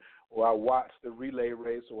 100-meter, or I watched the relay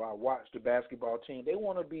race, or I watched the basketball team. They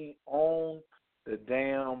want to be on the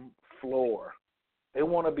damn floor. They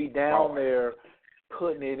want to be down there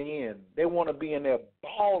putting it in. They want to be in there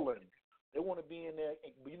balling. They want to be in there.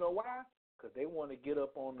 You know why? Because they want to get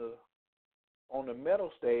up on the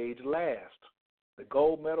medal stage last. The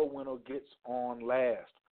gold medal winner gets on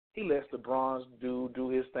last. He lets the bronze dude do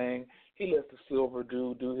his thing. He lets the silver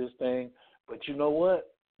dude do his thing. But you know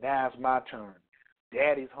what? Now it's my turn.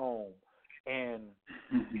 Daddy's home. And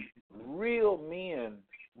real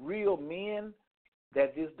men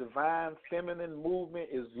that this divine feminine movement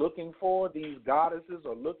is looking for, these goddesses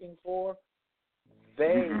are looking for,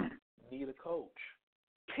 they need a coach.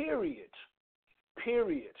 Period.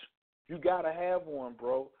 You got to have one,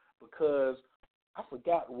 bro, because I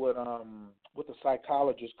forgot what the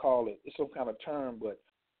psychologists call it. It's some kind of term, but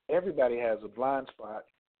everybody has a blind spot.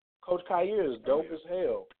 Coach Khayr is dope as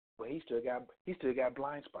hell, but he still got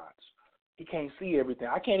blind spots. He can't see everything.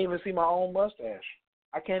 I can't even see my own mustache.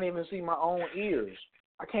 I can't even see my own ears.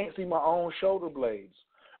 I can't see my own shoulder blades.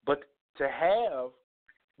 But to have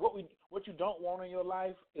what you don't want in your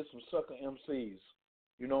life is some sucker MCs.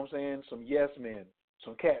 You know what I'm saying? Some yes men.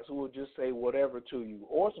 Some cats who will just say whatever to you,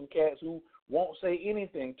 or some cats who won't say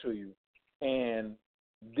anything to you. And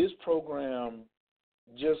this program,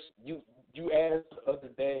 just you asked the other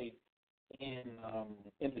day in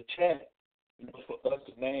the chat, for us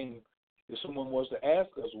to name, if someone was to ask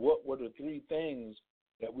us what were the 3 things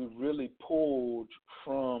that we really pulled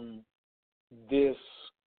from this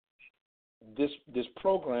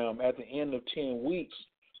program at the end of 10 weeks,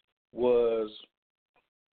 was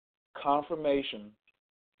confirmation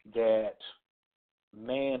that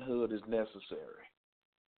manhood is necessary,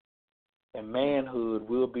 and manhood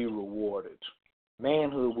will be rewarded.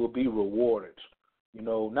 Manhood will be rewarded,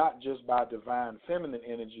 not just by divine feminine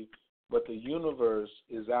energy, but the universe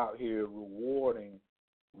is out here rewarding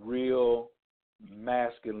real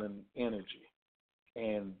masculine energy.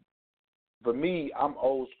 And for me, I'm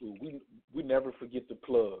old school. We never forget the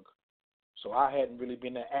plug. So I hadn't really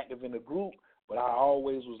been that active in the group, but I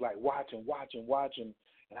always was like watching.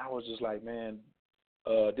 And I was just like, man,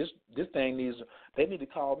 this thing they need to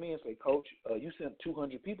call me and say, Coach, you sent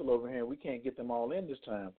 200 people over here, and we can't get them all in this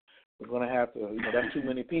time. We're going to have to, that's too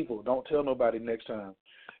many people. Don't tell nobody next time.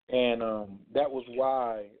 And that was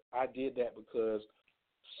why I did that, because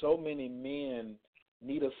so many men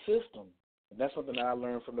need a system. And that's something that I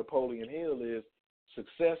learned from Napoleon Hill is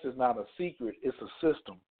success is not a secret, it's a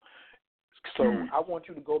system. So I want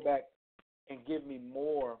you to go back and give me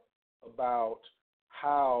more about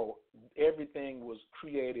how everything was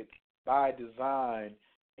created by design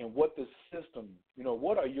and what the system,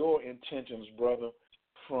 what are your intentions, brother,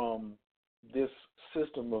 from this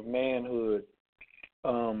system of manhood,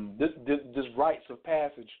 this rites of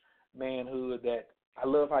passage manhood that I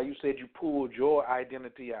love how you said you pulled your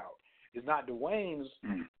identity out. It's not Duwayne's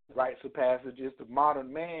rites of passage, it's the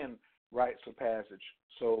modern man rites of passage.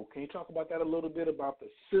 So can you talk about that a little bit, about the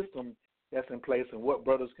system that's in place and what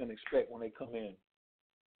brothers can expect when they come in?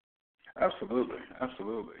 Absolutely.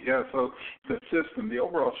 Yeah, so the system, the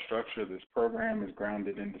overall structure of this program is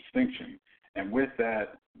grounded in distinction. And with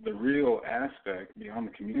that, the real aspect beyond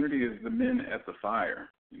the community is the men at the fire.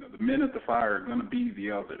 The men at the fire are going to be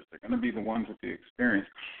the others. They're going to be the ones with the experience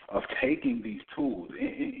of taking these tools.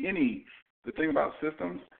 The thing about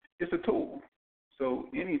systems, it's a tool. So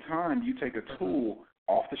anytime you take a tool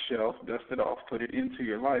off the shelf, dust it off, put it into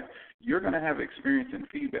your life, you're going to have experience and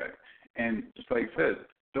feedback. And just like I said,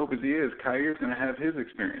 dope as he is, Khayr's going to have his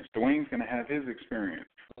experience. Duwayne's going to have his experience.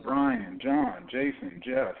 Brian, John, Jason,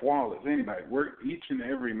 Jeff, Wallace, anybody. Each and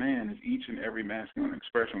every man is each and every masculine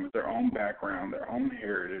expression with their own background, their own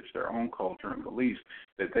heritage, their own culture and beliefs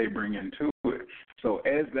that they bring into it. So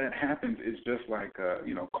as that happens, it's just like,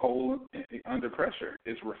 coal under pressure.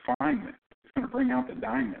 It's refinement. It's going to bring out the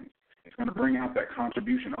diamonds. It's going to bring out that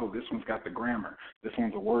contribution. Oh, this one's got the grammar. This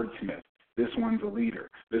one's a wordsmith. This one's a leader.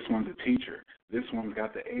 This one's a teacher. This one's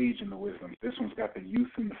got the age and the wisdom. This one's got the youth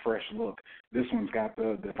and the fresh look. This one's got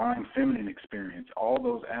the divine feminine experience. All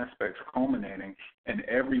those aspects culminating, and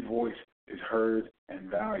every voice is heard and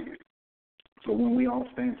valued. So when we all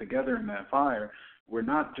stand together in that fire, we're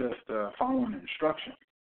not just following instruction.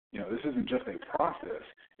 This isn't just a process.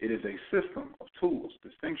 It is a system of tools,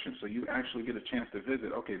 distinction. So you actually get a chance to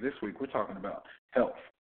visit. Okay, this week we're talking about health.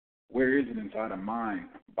 Where is it inside of mind,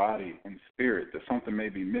 body, and spirit that something may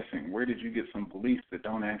be missing? Where did you get some beliefs that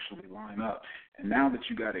don't actually line up? And now that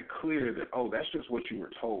you got it clear that, that's just what you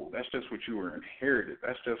were told. That's just what you were inherited.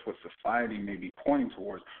 That's just what society may be pointing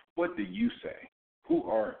towards. What do you say? Who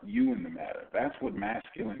are you in the matter? That's what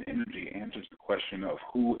masculine energy answers the question of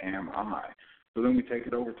who am I? So then we take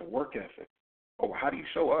it over to work ethic. How do you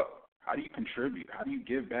show up? How do you contribute? How do you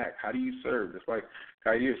give back? How do you serve? It's like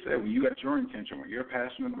Khayr said, when you got your intention, when you're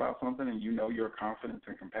passionate about something and you know your confidence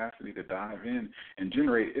and capacity to dive in and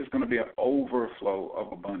generate, it's going to be an overflow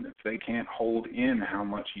of abundance. They can't hold in how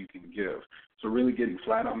much you can give. So really getting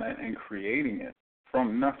flat on that and creating it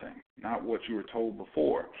from nothing, not what you were told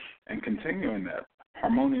before, and continuing that.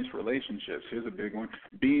 Harmonious relationships, here's a big one,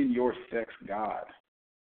 being your sex god,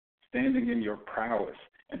 standing in your prowess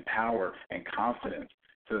and power and confidence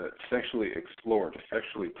to sexually explore, to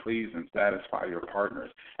sexually please and satisfy your partners,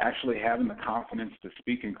 actually having the confidence to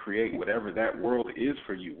speak and create whatever that world is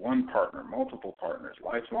for you, one partner, multiple partners,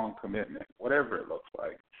 lifelong commitment, whatever it looks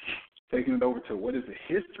like. Taking it over to what is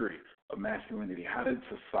the history of masculinity? How did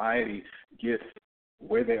society get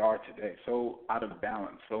where they are today? So out of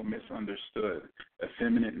balance, so misunderstood.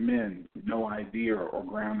 Effeminate men, no idea or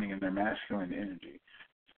grounding in their masculine energy.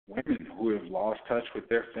 Women who have lost touch with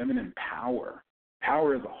their feminine power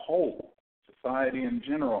as a whole. Society in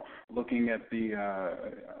general, looking at the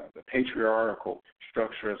patriarchal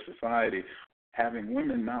structure of society, having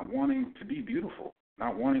women not wanting to be beautiful,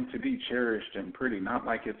 not wanting to be cherished and pretty, not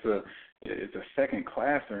like it's a second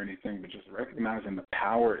class or anything, but just recognizing the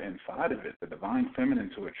power inside of it, the divine feminine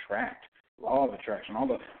to attract, law of attraction, all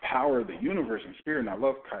the power of the universe and spirit. And I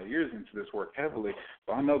love Khair's into this work heavily,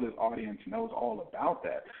 so I know this audience knows all about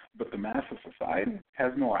that, but the mass of society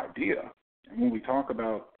has no idea. And when we talk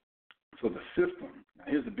about, so the system, now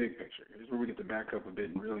here's the big picture. Here's where we get to back up a bit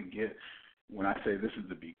and really get, when I say this is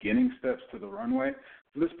the beginning steps to the runway,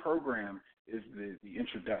 so this program is the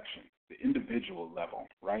introduction, the individual level,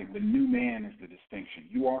 right? The new man is the distinction.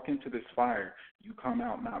 You walk into this fire, you come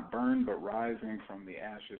out not burned but rising from the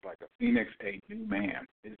ashes like a phoenix, a new man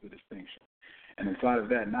is the distinction. And inside of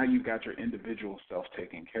that, now you've got your individual self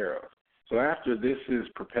taken care of. So after this is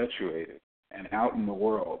perpetuated and out in the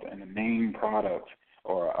world and a name product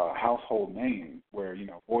or a household name where, you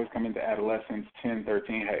know, boys come into adolescence, 10,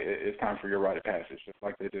 13, hey, it's time for your rite of passage, just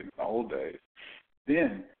like they did in the old days.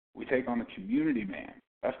 Then we take on the community man.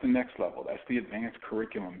 That's the next level. That's the advanced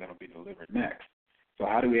curriculum that will be delivered next. So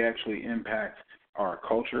how do we actually impact our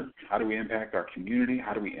culture? How do we impact our community?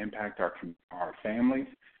 How do we impact our families?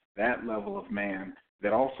 That level of man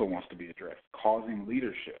that also wants to be addressed, causing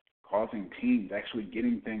leadership, causing teams, actually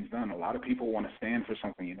getting things done. A lot of people want to stand for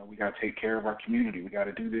something. You know, we got to take care of our community. We got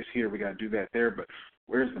to do this here. We got to do that there. But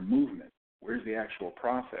where's the movement? Where's the actual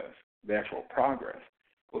process, the actual progress?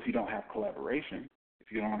 Well, if you don't have collaboration,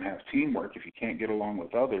 if you don't have teamwork, if you can't get along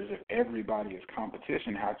with others, if everybody is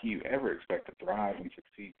competition, how can you ever expect to thrive and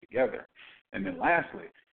succeed together? And then lastly,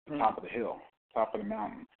 the top of the hill, top of the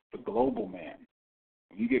mountain, the global man.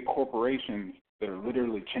 When you get corporations that are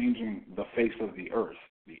literally changing the face of the earth,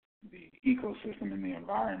 the ecosystem and the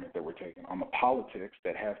environment that we're taking on, the politics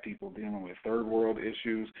that have people dealing with third world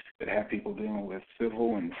issues, that have people dealing with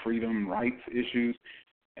civil and freedom rights issues,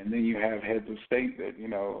 and then you have heads of state that, you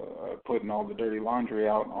know, putting all the dirty laundry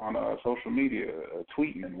out on social media,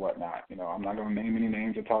 tweeting and whatnot. You know, I'm not going to name any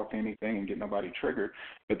names or talk to anything and get nobody triggered,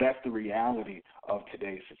 but that's the reality of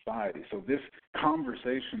today's society. So this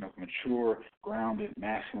conversation of mature, grounded,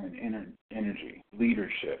 masculine energy,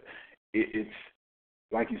 leadership, it's,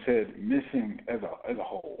 like you said, missing as a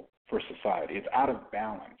whole for society. It's out of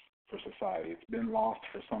balance for society. It's been lost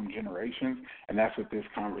for some generations, and that's what this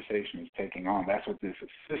conversation is taking on. That's what this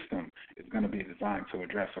system is going to be designed to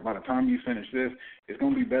address. So by the time you finish this, it's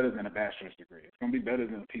going to be better than a bachelor's degree. It's going to be better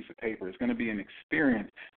than a piece of paper. It's going to be an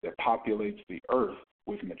experience that populates the earth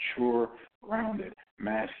with mature, grounded,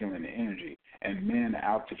 masculine energy, and men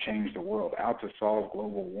out to change the world, out to solve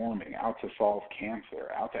global warming, out to solve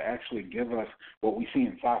cancer, out to actually give us what we see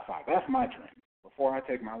in sci-fi. That's my dream. Before I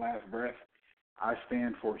take my last breath, I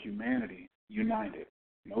stand for humanity united.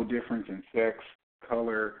 No difference in sex,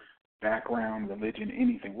 color, background, religion,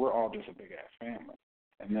 anything. We're all just a big-ass family.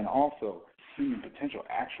 And then also human potential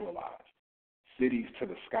actualized. Cities to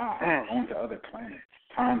the sky, going to other planets,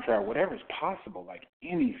 time travel, whatever is possible, like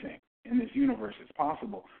anything in this universe is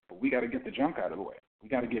possible, but we got to get the junk out of the way. We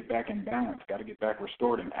got to get back in balance, got to get back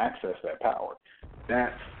restored and access that power.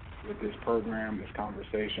 That's with this program, this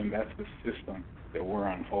conversation, that's the system that we're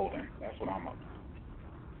unfolding. That's what I'm up to.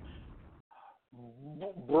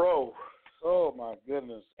 Bro, oh my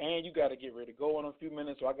goodness. And you got to get ready to go in a few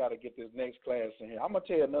minutes, so I got to get this next class in here. I'm going to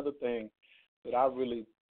tell you another thing that I really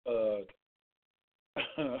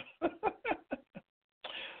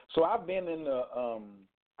so I've been in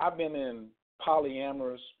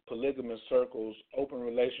polyamorous, polygamous circles, open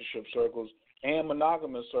relationship circles, and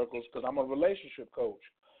monogamous circles because I'm a relationship coach.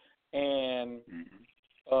 And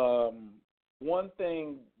one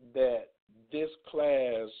thing that this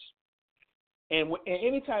class, and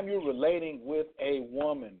anytime you're relating with a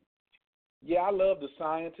woman, yeah, I love the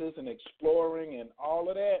scientists and exploring and all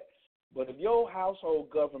of that, but if your household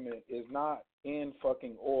government is not in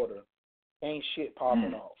fucking order, ain't shit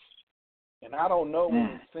popping off. And I don't know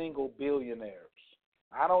any single billionaires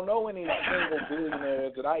I don't know any single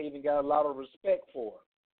billionaires that I even got a lot of respect for.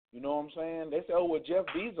 You know what I'm saying? They say, oh, well, Jeff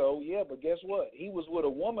Bezos, yeah, but guess what? He was with a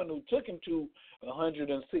woman who took him to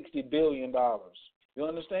 $160 billion. You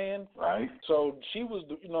understand? Right. So she was,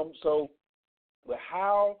 but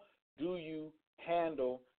how do you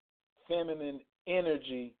handle feminine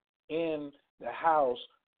energy in the house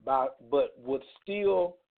but with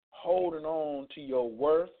still holding on to your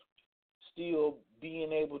worth, still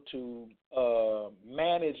being able to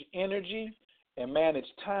manage energy and manage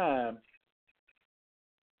time?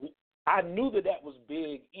 I knew that was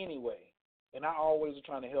big anyway, and I always was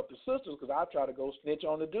trying to help the sisters because I try to go snitch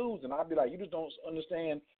on the dudes, and I'd be like, you just don't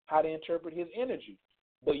understand how to interpret his energy.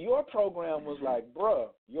 But your program was like, bruh,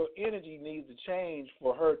 your energy needs to change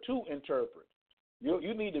for her to interpret.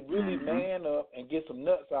 You need to really man up and get some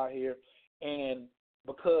nuts out here, and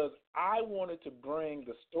because I wanted to bring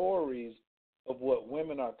the stories of what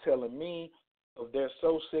women are telling me, of they're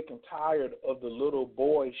so sick and tired of the little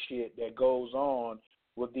boy shit that goes on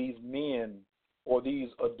with these men or these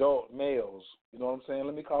adult males. You know what I'm saying?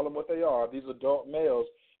 Let me call them what they are. These adult males,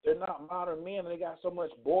 they're not modern men, and they got so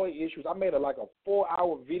much boy issues. I made a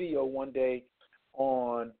 4-hour video one day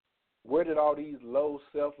on where did all these low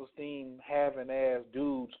self-esteem having ass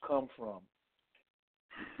dudes come from.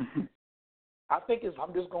 I think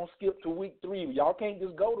I'm just going to skip to week 3. Y'all can't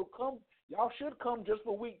just y'all should come just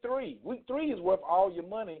for week 3. Week 3 is worth all your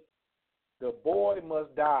money. The boy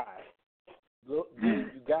must die. Look, you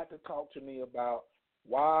got to talk to me about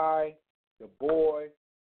why the boy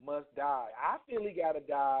must die. I feel he got to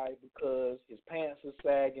die because his pants are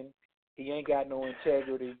sagging. He ain't got no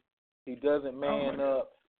integrity. He doesn't man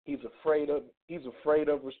up. He's afraid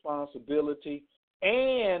of responsibility.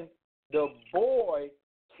 And the boy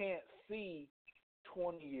can't see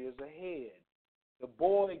 20 years ahead. The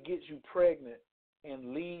boy gets you pregnant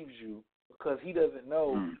and leaves you because he doesn't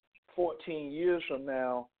know 14 years from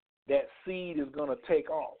now that seed is going to take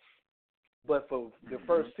off. But for the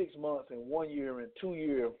first 6 months and 1 year and 2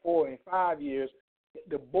 years and 4 and 5 years,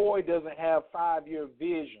 the boy doesn't have 5-year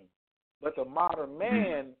vision. But the modern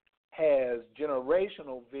man has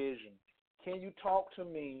generational vision. Can you talk to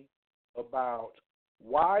me about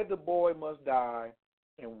why the boy must die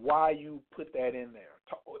and why you put that in there?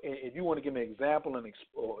 If you want to give me an example and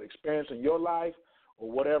experience in your life or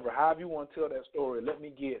whatever, however you want to tell that story, let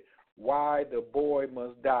me get why the boy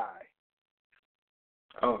must die.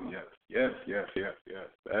 Oh, yes.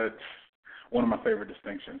 That's one of my favorite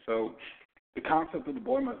distinctions. So the concept of the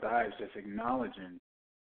boy must die is just acknowledging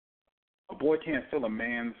a boy can't fill a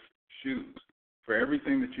man's shoes for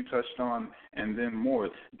everything that you touched on and then more.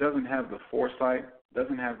 Doesn't have the foresight,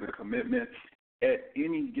 doesn't have the commitment. At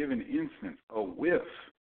any given instance, a whiff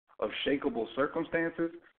of shakeable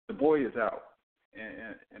circumstances, the boy is out.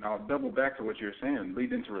 And I'll double back to what you're saying,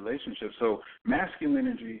 lead into relationships. So masculine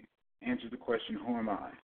energy answers the question, who am I?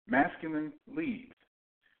 Masculine leads.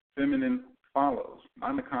 Feminine follows. Not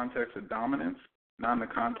in the context of dominance, not in the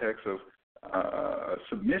context of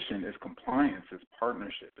submission. Is compliance, is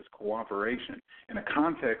partnership, is cooperation. In a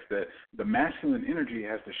context that the masculine energy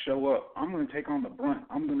has to show up. I'm going to take on the brunt.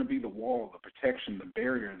 I'm going to be the wall, the protection, the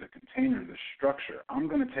barrier, the container, the structure. I'm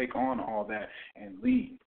going to take on all that and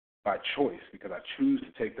lead by choice because I choose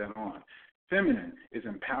to take that on. Feminine is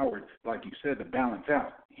empowered, like you said, to balance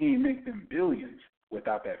out. He ain't make them billions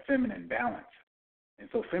without that feminine balance. And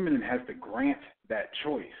so feminine has to grant that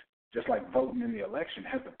choice, just like voting in the election,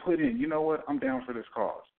 has to put in, you know what, I'm down for this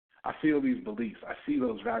cause. I feel these beliefs. I see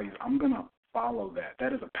those values. I'm going to follow that.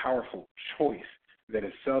 That is a powerful choice that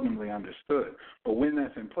is seldomly understood. But when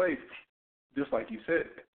that's in place, just like you said,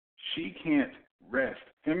 she can't rest.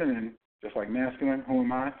 Feminine, just like masculine, who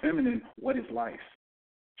am I? Feminine, what is life?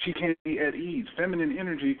 She can't be at ease. Feminine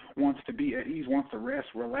energy wants to be at ease, wants to rest,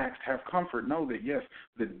 relax, have comfort, know that, yes,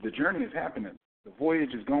 the journey is happening. The voyage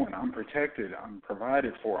is going. I'm protected. I'm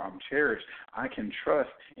provided for. I'm cherished. I can trust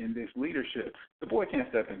in this leadership. The boy can't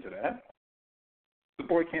step into that. The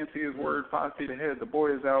boy can't see his word 5 feet ahead. The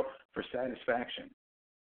boy is out for satisfaction.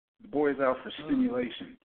 The boy is out for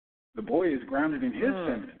stimulation. The boy is grounded in his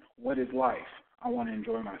feminine. What is life? I want to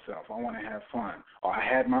enjoy myself. I want to have fun. Oh, I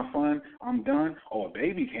had my fun. I'm done. Oh, a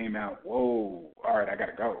baby came out. Whoa. All right, I got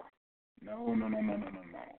to go. No.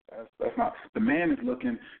 That's not. The man is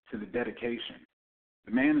looking to the dedication.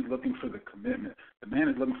 The man is looking for the commitment. The man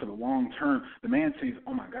is looking for the long term. The man sees,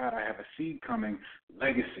 oh, my God, I have a seed coming,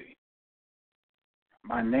 legacy.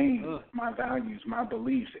 My name, my values, my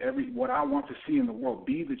beliefs, what I want to see in the world,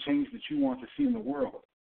 be the change that you want to see in the world.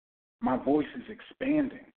 My voice is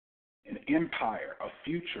expanding. an empire, a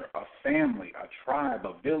future, a family, a tribe,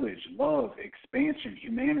 a village, love, expansion,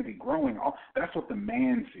 humanity, growing. All that's what the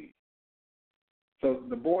man sees. So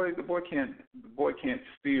the boy can't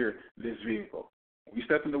steer this vehicle. When we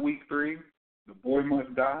step into week 3, the boy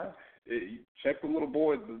must die. Check the little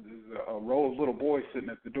boy. There's a row of little boys sitting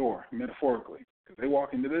at the door, metaphorically, because they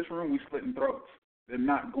walk into this room, we slitting throats. They're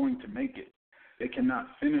not going to make it. They cannot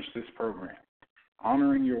finish this program.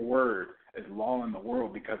 Honoring your word is law in the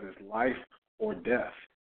world because it's life or death.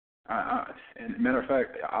 And matter of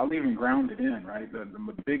fact, I'll even ground it in, right? The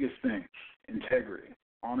biggest thing, integrity,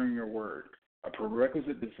 honoring your word, a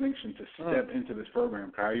prerequisite distinction to step into this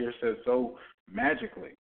program. Kyer says so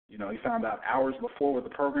magically. You know, he found out hours before what the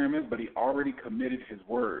program is, but he already committed his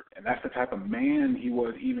word. And that's the type of man he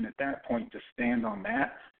was even at that point to stand on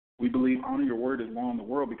that. We believe honor your word is law in the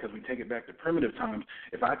world because we take it back to primitive times.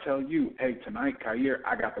 If I tell you, hey, tonight, Kyer,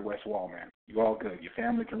 I got the West Wall, man. You all good. Your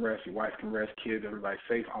family can rest. Your wife can rest. Kids, everybody's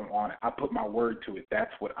safe. I'm on it. I put my word to it.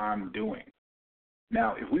 That's what I'm doing.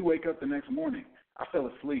 Now, if we wake up the next morning, I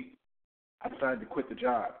fell asleep. I decided to quit the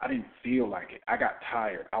job. I didn't feel like it. I got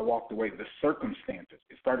tired. I walked away. The circumstances,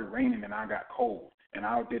 it started raining and I got cold, and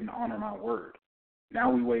I didn't honor my word. Now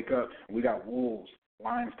we wake up and we got wolves,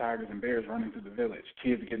 lions, tigers, and bears running through the village.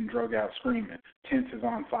 Kids getting drug out screaming. Tents is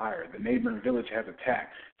on fire. The neighboring village has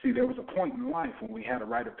attacked. See, there was a point in life when we had a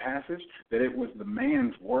rite of passage that it was the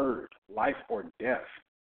man's word, life or death.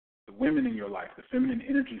 The women in your life, the feminine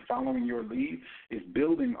energy following your lead is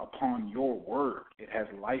building upon your word. It has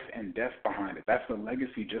life and death behind it. That's the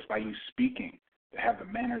legacy just by you speaking. To have the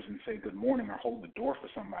manners and say good morning or hold the door for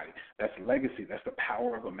somebody. That's legacy. That's the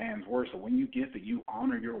power of a man's word. So when you get that you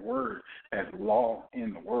honor your word as law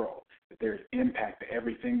in the world, that there's impact to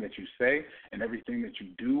everything that you say and everything that you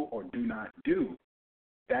do or do not do,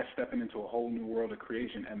 that's stepping into a whole new world of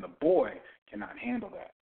creation, and the boy cannot handle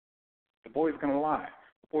that. The boy's going to lie.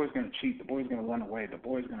 The boy's going to cheat. The boy's going to run away. The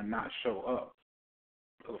boy's going to not show up.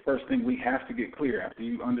 So the first thing we have to get clear, after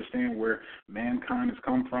you understand where mankind has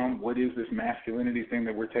come from, what is this masculinity thing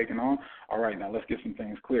that we're taking on, all right, now let's get some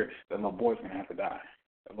things clear. That little boy's going to have to die.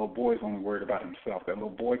 That little boy's only worried about himself. That little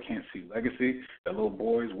boy can't see legacy. That little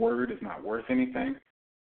boy's word is not worth anything.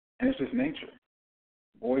 And it's just nature.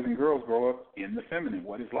 Boys and girls grow up in the feminine.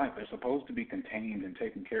 What is life? They're supposed to be contained and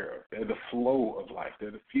taken care of. They're the flow of life.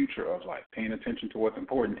 They're the future of life, paying attention to what's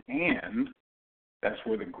important. And that's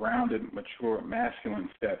where the grounded, mature, masculine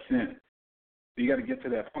steps in. So you got to get to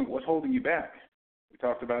that point. What's holding you back? We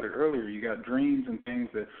talked about it earlier. You got dreams and things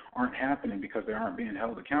that aren't happening because they aren't being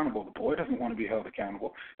held accountable. The boy doesn't want to be held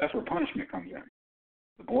accountable. That's where punishment comes in.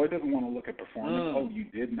 The boy doesn't want to look at performance. Oh, you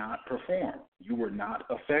did not perform. You were not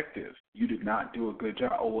effective. You did not do a good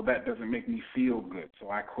job. Oh, well, that doesn't make me feel good,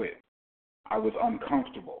 so I quit. I was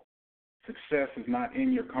uncomfortable. Success is not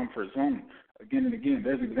in your comfort zone. Again and again,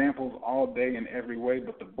 there's examples all day in every way,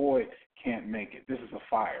 but the boy can't make it. This is a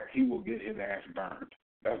fire. He will get his ass burned.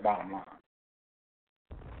 That's bottom line.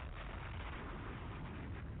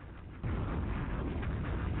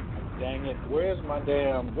 Dang it. Where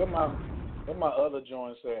my other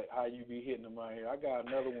joints at? How you be hitting them right here? I got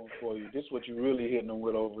another one for you. This is what you really hitting them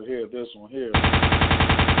with over here. This one here.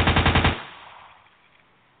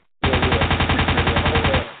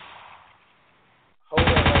 Hold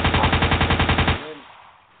that right there.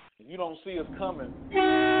 If you don't see us coming,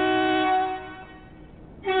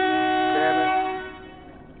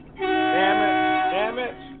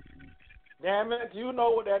 damn it. You know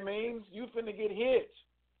what that means. You finna get hit.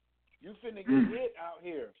 You finna get hit out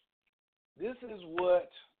here. This is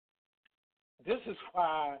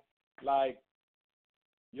why, like,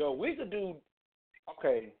 yo, we could do,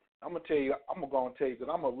 okay, I'm going to tell you, because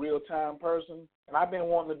I'm a real-time person, and I've been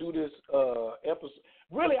wanting to do this episode.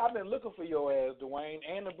 Really, I've been looking for your ass, Duwayne,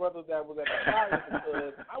 and the brothers that was at the flight,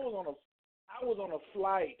 because I was on a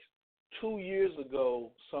flight 2 years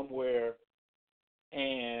ago somewhere,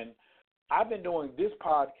 and I've been doing this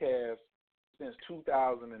podcast since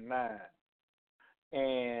 2009,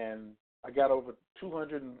 and I got over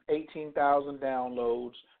 218,000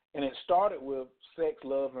 downloads, and it started with sex,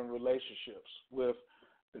 love, and relationships with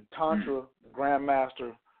the Tantra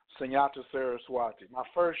Grandmaster Sunyata Saraswati. My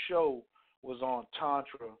first show was on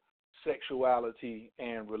Tantra, sexuality,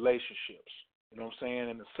 and relationships, you know what I'm saying,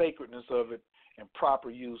 and the sacredness of it and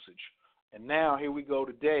proper usage. And now here we go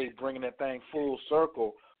today, bringing that thing full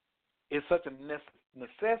circle. It's such a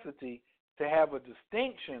necessity to have a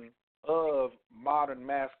distinction of modern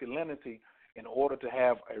masculinity in order to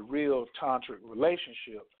have a real tantric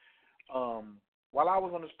relationship. While I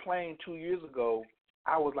was on this plane 2 years ago,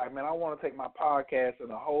 I was like, man, I want to take my podcast in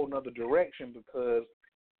a whole nother direction because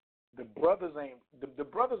the brothers the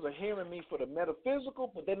brothers are hearing me for the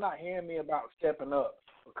metaphysical, but they're not hearing me about stepping up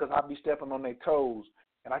because I be stepping on their toes.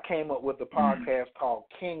 And I came up with a podcast called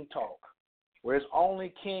King Talk, where it's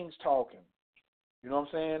only kings talking. You know what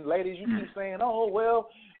I'm saying? Ladies, you keep saying, oh, well,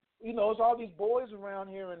 you know, it's all these boys around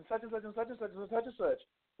here and such and such and such and such and such and such.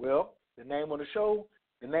 Well, the name of the show,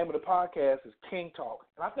 the name of the podcast is King Talk.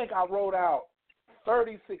 And I think I wrote out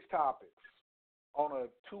 36 topics on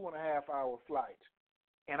a 2.5-hour flight.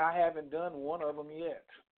 And I haven't done one of them yet.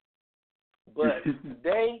 But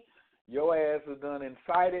today, your ass has done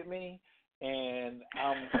incited me, and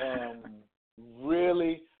I'm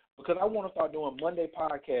really, because I want to start doing Monday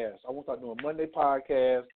podcasts.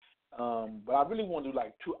 But I really want to do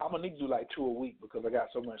like 2. I'm going to need to do like 2 a week because I got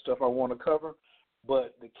so much stuff I want to cover.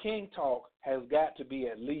 But the King Talk has got to be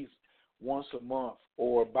at least once a month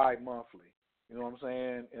or bi-monthly. You know what I'm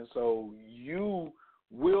saying? And so you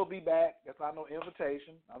will be back. That's not no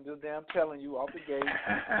invitation. I'm just damn telling you off the gate,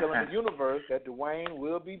 telling the universe that Duwayne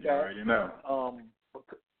will be back. You already know.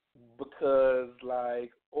 Because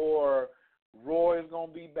or Roy's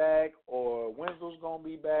gonna be back, or Wenzel's gonna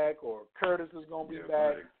be back, or Curtis is gonna be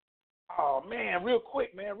back. Buddy. Oh man, real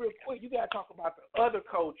quick, you gotta talk about the other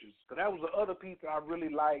coaches, because that was the other piece that I really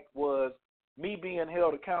liked was me being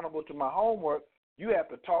held accountable to my homework. You have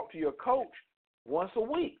to talk to your coach once a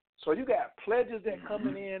week. So you got pledges that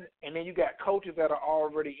coming in, and then you got coaches that are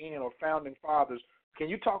already in or founding fathers. Can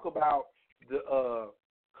you talk about the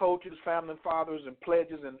coaches, founding fathers, and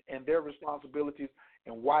pledges and their responsibilities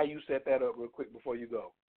and why you set that up real quick before you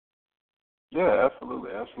go? Yeah,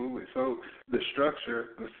 absolutely. So the structure,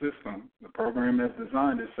 the system, the program that's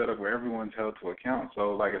designed is set up where everyone's held to account.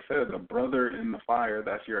 So like I said, the brother in the fire,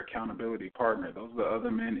 that's your accountability partner. Those are the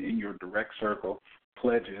other men in your direct circle,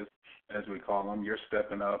 pledges, as we call them. You're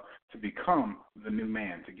stepping up to become the new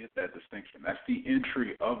man, to get that distinction. That's the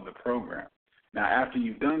entry of the program. Now, after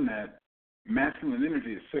you've done that, masculine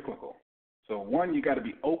energy is cyclical. So, one, you got to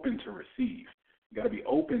be open to receive. You got to be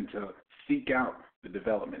open to seek out the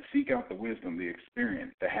development, seek out the wisdom, the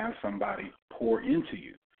experience, to have somebody pour into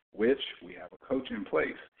you, which we have a coach in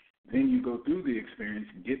place. Then you go through the experience,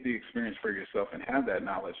 get the experience for yourself and have that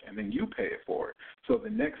knowledge, and then you pay it forward. So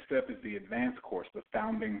the next step is the advanced course, the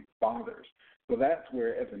founding fathers. So that's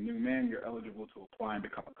where, as a new man, you're eligible to apply and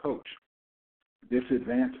become a coach. This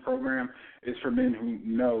advanced program is for men who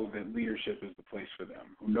know that leadership is the place for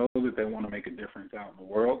them, who know that they want to make a difference out in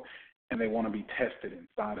the world, and they want to be tested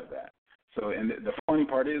inside of that. So, and the funny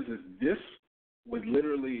part is this was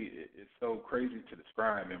literally, it's so crazy to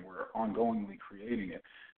describe, and we're ongoingly creating it.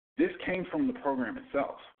 This came from the program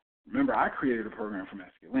itself. Remember, I created a program for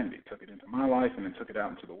masculinity, took it into my life, and then took it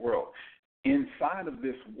out into the world. Inside of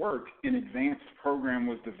this work, an advanced program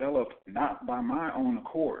was developed not by my own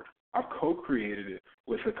accord. I've co-created it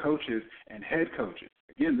with the coaches and head coaches.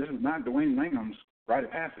 Again, this is not Duwayne Langham's rite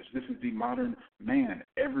of passage. This is the modern man.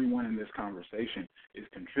 Everyone in this conversation is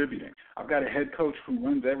contributing. I've got a head coach who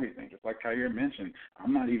runs everything. Just like Kyer mentioned,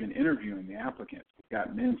 I'm not even interviewing the applicants. We've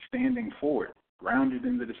got men standing forward, grounded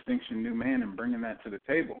in the distinction new man and bringing that to the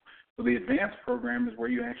table. So the advanced program is where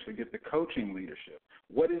you actually get the coaching leadership.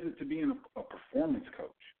 What is it to be a performance coach?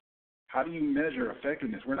 How do you measure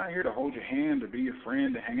effectiveness? We're not here to hold your hand or be your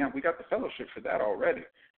friend to hang out. We got the fellowship for that already.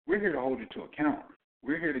 We're here to hold you to account.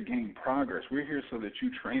 We're here to gain progress. We're here so that you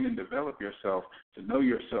train and develop yourself to know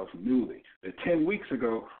yourself newly. That 10 weeks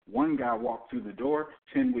ago, one guy walked through the door.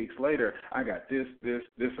 10 weeks later, I got this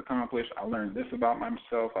accomplished. I learned this about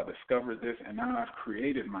myself. I discovered this, and now I've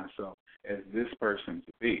created myself as this person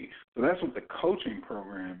to be. So that's what the coaching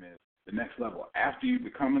program is, the next level. After you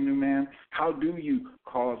become a new man, how do you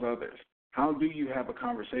cause others? How do you have a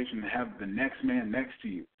conversation to have the next man next to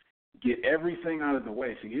you? Get everything out of the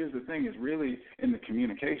way. See, here's the thing, is really in the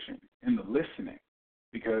communication, in the listening,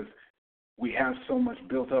 because we have so much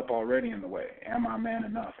built up already in the way. Am I man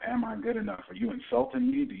enough? Am I good enough? Are you insulting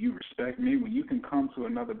me? Do you respect me? When you can come to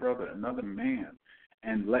another brother, another man,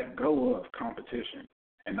 and let go of competition,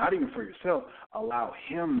 and not even for yourself, allow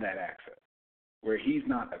him that access, where he's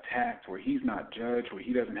not attacked, where he's not judged, where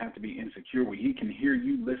he doesn't have to be insecure, where he can hear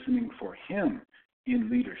you listening for him in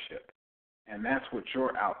leadership. And that's what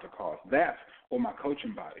you're out to cause. That's what my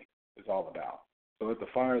coaching body is all about. So at the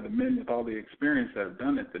Fire, the men with all the experience that have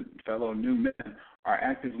done it, the fellow new men, are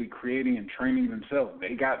actively creating and training themselves.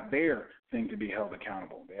 They got their thing to be held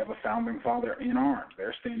accountable. They have a founding father in arms.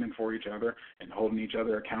 They're standing for each other and holding each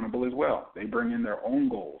other accountable as well. They bring in their own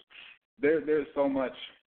goals. There's so much.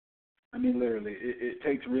 I mean, literally, it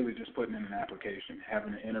takes really just putting in an application,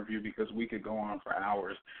 having an interview, because we could go on for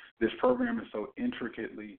hours. This program is so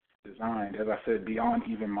intricately designed, as I said, beyond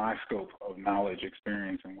even my scope of knowledge,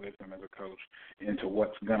 experience, and wisdom as a coach into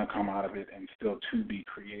what's going to come out of it and still to be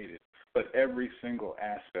created. But every single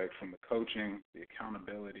aspect, from the coaching, the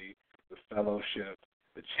accountability, the fellowship,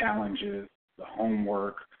 the challenges, the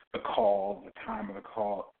homework, the call, the time of the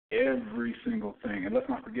call, every single thing. And let's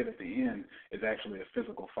not forget, at the end is actually a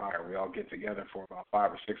physical fire. We all get together for about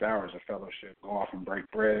 5 or 6 hours of fellowship, go off and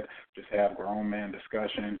break bread, just have grown man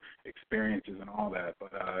discussion, experiences and all that.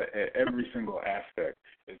 But every single aspect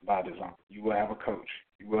is by design. You will have a coach.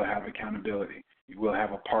 You will have accountability. You will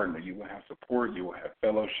have a partner. You will have support. You will have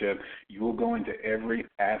fellowship. You will go into every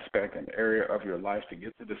aspect and area of your life to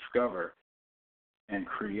get to discover and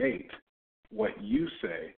create what you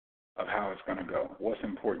say of how it's going to go, what's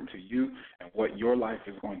important to you, and what your life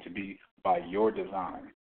is going to be by your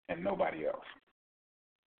design and nobody else.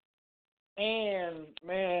 And,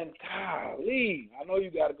 man, golly, I know you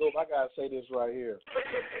got to go, but I got to say this right here.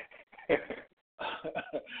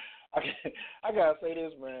 I got to say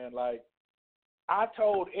this, man. Like, I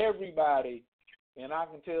told everybody, and I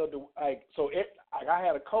can tell, I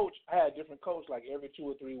had a coach, I had a different coach like every 2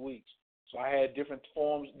 or 3 weeks. So I had different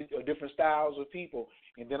forms, different styles of people.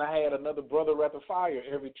 And then I had another brother rapid fire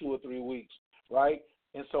every 2 or 3 weeks, right?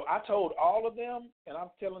 And so I told all of them, and I'm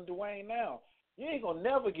telling Duwayne now, you ain't going to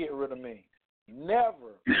never get rid of me.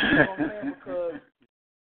 Never. You know what I'm saying? Because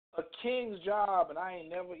a king's job, and I ain't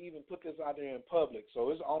never even put this out there in public,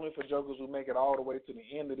 so it's only for jokers who make it all the way to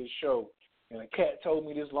the end of this show. And a cat told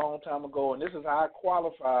me this long time ago, and this is how I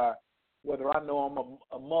qualify whether I know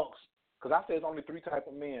I'm amongst, because I say there's only 3 types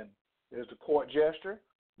of men. There's the court jester,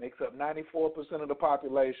 makes up 94% of the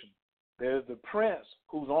population. There's the prince,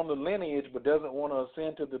 who's on the lineage but doesn't want to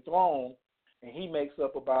ascend to the throne, and he makes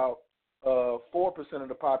up about 4% of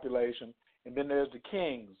the population. And then there's the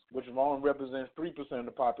kings, which only represents 3% of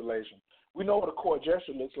the population. We know what a court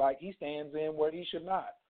jester looks like. He stands in where he should not.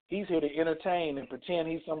 He's here to entertain and pretend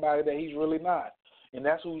he's somebody that he's really not. And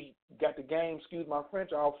that's who's got the game, excuse my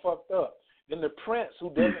French, all fucked up. Then the prince, who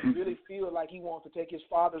doesn't really feel like he wants to take his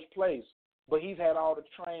father's place, but he's had all the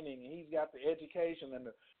training and he's got the education and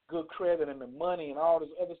the good credit and the money and all this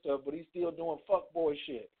other stuff, but he's still doing fuckboy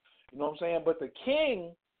shit. You know what I'm saying? But the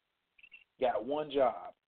king got one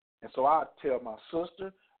job. And so I tell my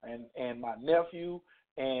sister and my nephew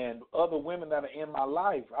and other women that are in my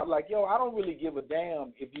life, I'm like, yo, I don't really give a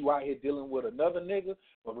damn if you out here dealing with another nigga,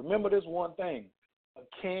 but remember this one thing. A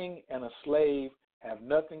king and a slave have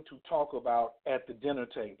nothing to talk about at the dinner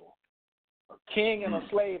table. A king and a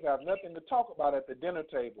slave have nothing to talk about at the dinner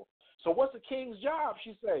table. So what's a king's job,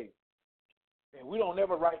 she say? And we don't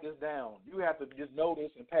never write this down. You have to just know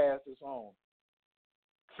this and pass this on.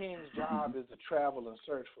 King's job is to travel and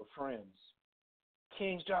search for friends.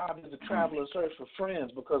 King's job is to travel and search for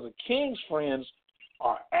friends, because a king's friends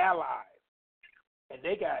are allies, and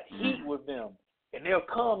they got heat with them. And they'll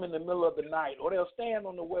come in the middle of the night, or they'll stand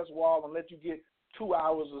on the west wall and let you get 2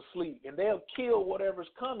 hours of sleep, and they'll kill whatever's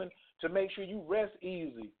coming to make sure you rest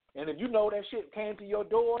easy. And if you know that shit came to your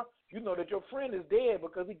door, you know that your friend is dead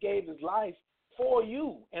because he gave his life for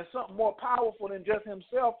you, and something more powerful than just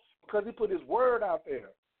himself, because he put his word out there.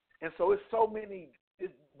 And so it's so many,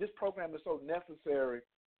 this program is so necessary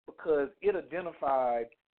because it identified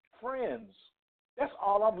friends. That's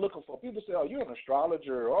all I'm looking for. People say, oh, you're an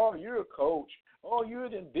astrologer, or you're a coach, or you're a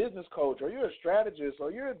business coach, or you're a strategist,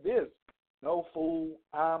 or you're this. No, fool,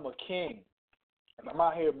 I'm a king. And I'm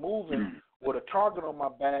out here moving with a target on my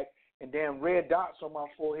back and damn red dots on my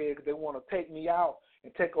forehead because they want to take me out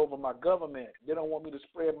and take over my government. They don't want me to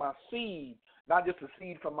spread my seed, not just the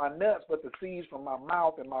seed from my nuts, but the seeds from my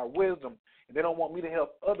mouth and my wisdom. And they don't want me to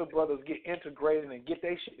help other brothers get integrated and get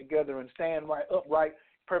their shit together and stand right upright,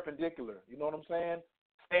 perpendicular. You know what I'm saying?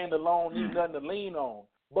 Stand alone, need nothing to lean on.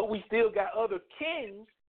 But we still got other kings.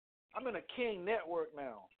 I'm in a king network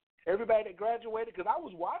now. Everybody that graduated, because I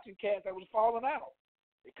was watching cats that was falling out.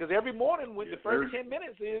 Because every morning when the first 10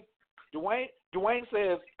 minutes is, Duwayne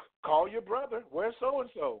says, call your brother. Where's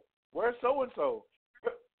so-and-so? Where's so-and-so?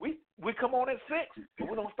 We come on at 6, and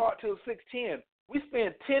we don't start till 6:10. We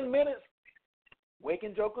spend 10 minutes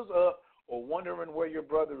waking jokers up or wondering where your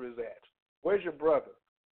brother is at. Where's your brother?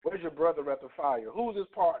 Where's your brother at the fire? Who's his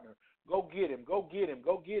partner? Go get him. Go get him.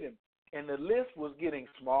 Go get him. And the list was getting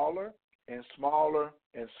smaller and smaller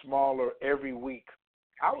and smaller every week.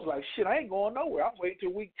 I was like, shit, I ain't going nowhere. I'm waiting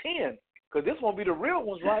till week 10 because this won't be the real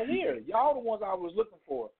ones right here. Y'all the ones I was looking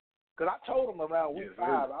for. Because I told them around week 5,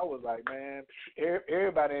 I was like, man,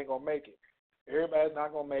 everybody ain't going to make it. Everybody's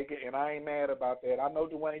not going to make it, and I ain't mad about that. I know,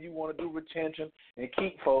 Duwayne, you want to do retention and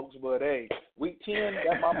keep folks, but, hey, week 10,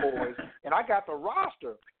 that's my boys. And I got the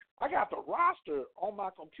roster. I got the roster on my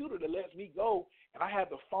computer that lets me go, and I have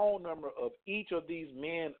the phone number of each of these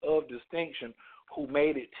men of distinction who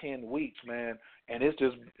made it 10 weeks, man. And it's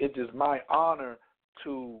just my honor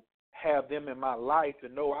to have them in my life, to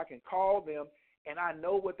know I can call them, and I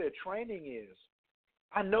know what their training is.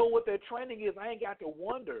 I know what their training is. I ain't got to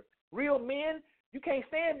wonder. Real men, you can't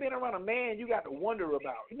stand being around a man you got to wonder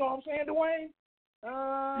about. You know what I'm saying, Duwayne?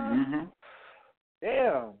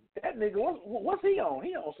 Damn, that nigga, what's he on?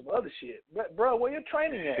 He on some other shit. But, bro, where your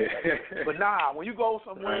training at? But nah, when you go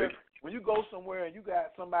somewhere and you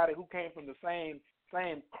got somebody who came from the same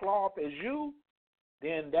cloth as you,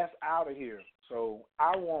 then that's out of here. So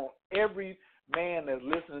I want every man that's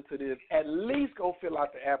listening to this at least go fill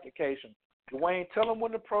out the application. Duwayne, tell them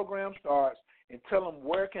when the program starts and tell them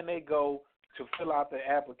where can they go to fill out the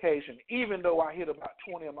application, even though I hit about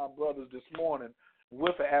 20 of my brothers this morning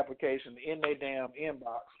with an application in their damn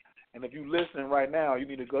inbox. And if you're listening right now, you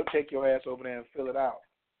need to go take your ass over there and fill it out.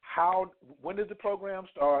 When does the program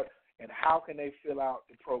start, and how can they fill out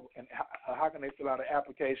how can they fill out an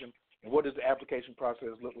application, and what does the application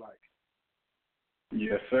process look like?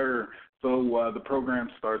 Yes, sir. So the program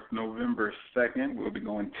starts November 2nd. We'll be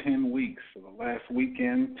going 10 weeks. So the last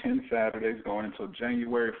weekend, 10 Saturdays, going until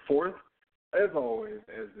January 4th. As always,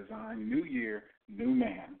 as designed, new year, new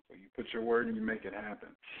man. So you put your word and you make it happen.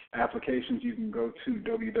 Applications, you can go to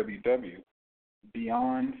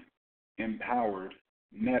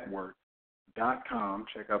www.beyondempowerednetwork.com.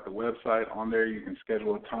 Check out the website. On there, you can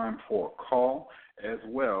schedule a time for a call as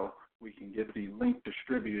well. We can get the link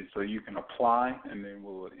distributed so you can apply, and then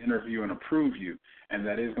we'll interview and approve you. And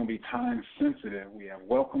that is going to be time sensitive. We have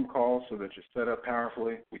welcome calls so that you're set up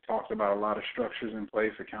powerfully. We talked about a lot of structures in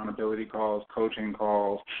place, accountability calls, coaching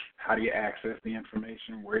calls, how do you access the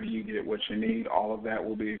information, where do you get what you need. All of that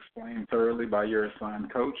will be explained thoroughly by your assigned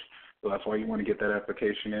coach. So that's why you want to get that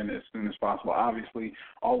application in as soon as possible. Obviously,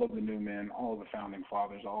 all of the new men, all of the founding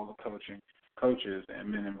fathers, all of the coaches and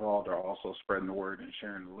men involved are also spreading the word and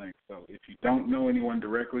sharing the link. So if you don't know anyone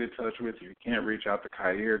directly to touch with, you can't reach out to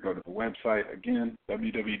Khair, go to the website, again,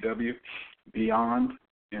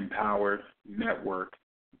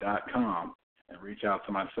 www.beyondempowerednetwork.com, and reach out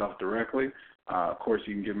to myself directly. Of course,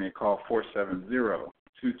 you can give me a call,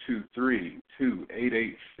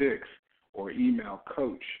 470-223-2886, or email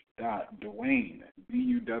coach.Duwayne,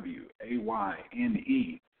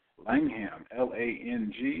 Duwayne, Langham,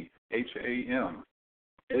 Langham,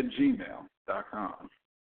 @gmail.com.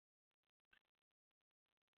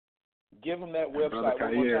 Give them that website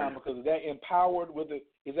one more time, because is that empowered with the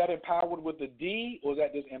D, or is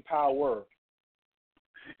that just empower?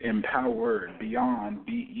 Empowered, beyond,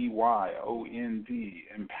 BEYOND,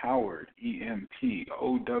 empowered,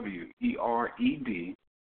 EMPOWERED,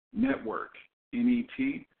 network,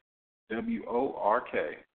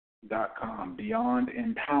 NETWORK.com,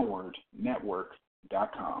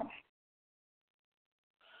 beyondempowerednetwork.com.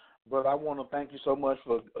 Brother, I want to thank you so much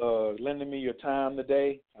for lending me your time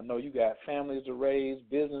today. I know you got families to raise,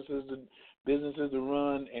 businesses to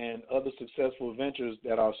run, and other successful ventures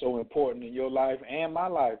that are so important in your life and my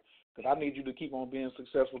life, because I need you to keep on being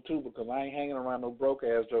successful too, because I ain't hanging around no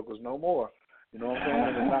broke-ass jokers no more. You know what I'm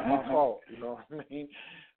saying? It's not my fault. You know what I mean?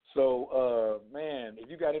 So, man, if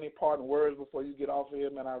you got any parting words before you get off of here,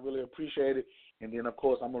 man, I really appreciate it. And then, of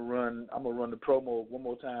course, I'm gonna run the promo one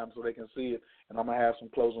more time so they can see it, and I'm gonna have some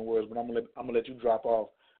closing words. But I'm gonna let you drop off.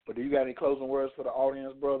 But do you got any closing words for the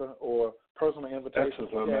audience, brother, or personal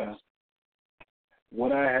invitations? Man.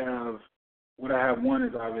 What I have, one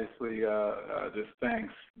is obviously just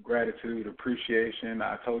thanks, gratitude, appreciation.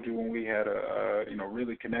 I told you when we had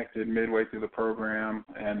really connected midway through the program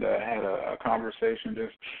and had a conversation.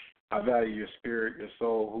 Just I value your spirit, your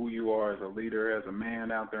soul, who you are as a leader, as a man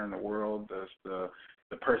out there in the world, the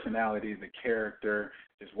personality, the character,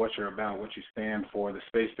 just what you're about, what you stand for, the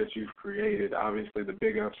space that you've created. Obviously, the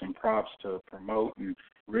big ups and props to promote and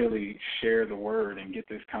really share the word and get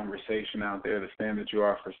this conversation out there, the stand that you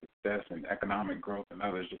are for success and economic growth and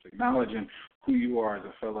others. Just acknowledging who you are as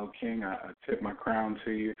a fellow king. I tip my crown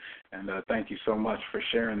to you, and thank you so much for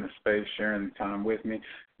sharing the space, sharing the time with me.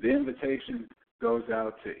 The invitation goes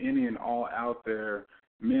out to any and all out there,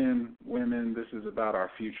 men, women. This is about our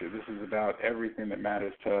future. This is about everything that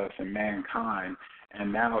matters to us and mankind,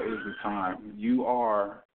 and now is the time. You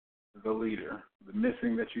are the leader. The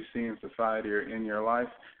missing that you see in society or in your life,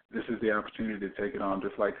 this is the opportunity to take it on,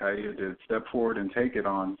 just like Khair did. Step forward and take it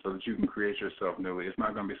on so that you can create yourself newly. It's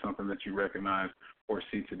not going to be something that you recognize or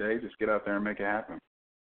see today. Just get out there and make it happen.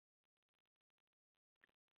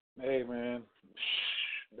 Hey, man.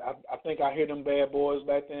 I think I hear them bad boys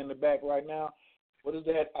back there in the back right now. What is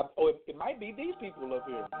that? It might be these people up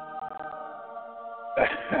here.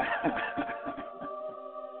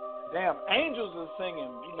 Damn, angels are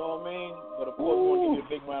singing, you know what I mean? But of course, we want to give you a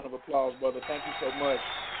big round of applause, brother. Thank you so much.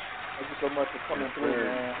 Thank you so much for coming through,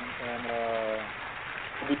 man. And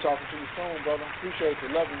we'll be talking to you soon, brother. Appreciate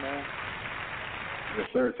you. Love you, man. Yes,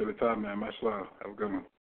 sir. To the top, man. Much love. Have a good one.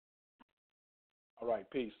 All right,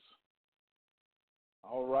 peace.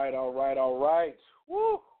 All right.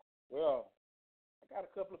 Woo! Well, I got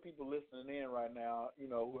a couple of people listening in right now, you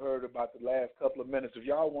know, who heard about the last couple of minutes. If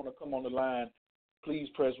y'all want to come on the line, please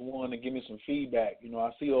press 1 and give me some feedback. You know,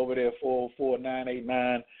 I see over there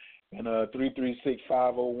 404-989 and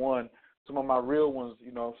 336-501. Some of my real ones,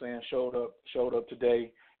 you know what I'm saying, showed up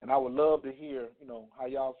today. And I would love to hear, you know, how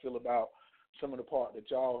y'all feel about some of the part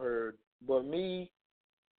that y'all heard. But me,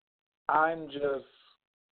 I'm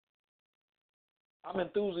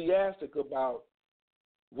enthusiastic about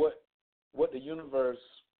what the universe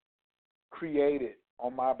created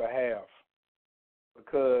on my behalf,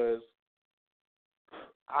 because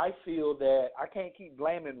I feel that I can't keep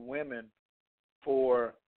blaming women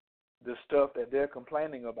for the stuff that they're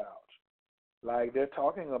complaining about. Like, they're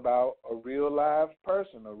talking about a real live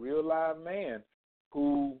person, a real live man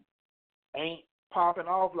who ain't popping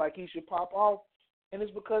off like he should pop off, and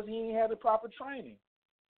it's because he ain't had the proper training.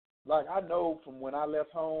 Like, I know from when I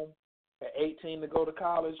left home at 18 to go to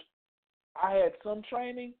college, I had some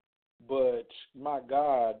training, but my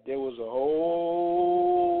God, there was a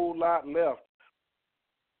whole lot left.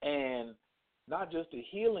 And not just the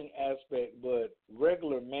healing aspect, but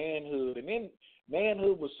regular manhood. And then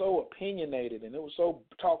manhood was so opinionated, and it was so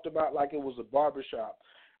talked about like it was a barbershop.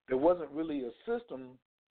 There wasn't really a system,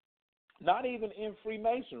 not even in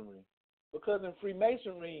Freemasonry, because in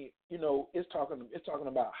Freemasonry, you know, it's talking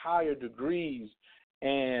about higher degrees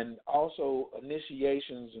and also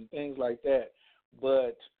initiations and things like that.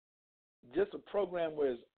 But just a program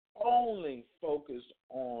where it's only focused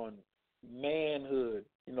on manhood,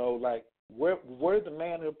 you know, like where's the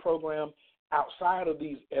manhood program outside of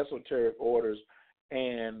these esoteric orders,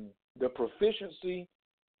 and the proficiency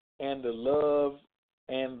and the love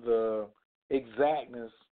and the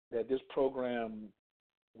exactness that this program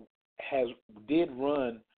did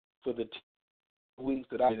run for the 2 weeks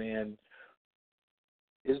that I was in.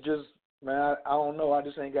 It's just, man, I don't know. I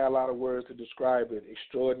just ain't got a lot of words to describe it.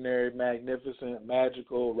 Extraordinary, magnificent,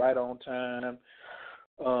 magical, right on time.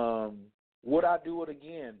 Would I do it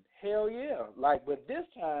again? Hell yeah. Like, but this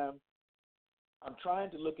time, I'm trying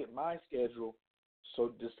to look at my schedule so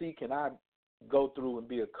to see, can I go through and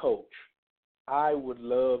be a coach? I would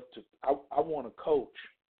love to. I want to coach,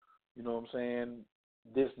 you know what I'm saying,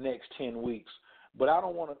 this next 10 weeks. But I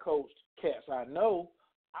don't want to coach cats I know.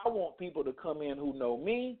 I want people to come in who know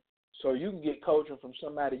me, so you can get coaching from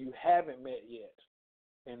somebody you haven't met yet.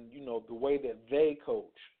 And, you know, the way that they coach.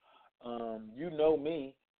 You know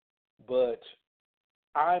me, but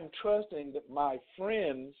I'm trusting that my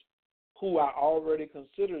friends who I already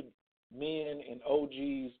considered men and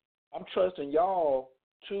OGs, I'm trusting y'all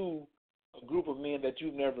to a group of men that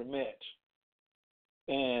you've never met.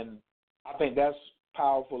 And I think that's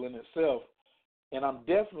powerful in itself. And I'm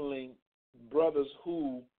definitely brothers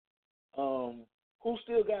who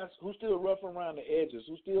still rough around the edges,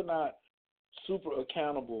 who still not super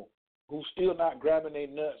accountable, who still not grabbing their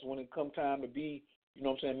nuts when it come time to be, you know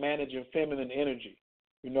what I'm saying, managing feminine energy.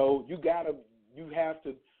 You know, you have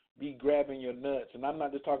to be grabbing your nuts. And I'm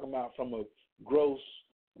not just talking about from a gross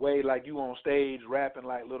way like you on stage rapping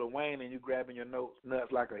like Lil Wayne and you grabbing your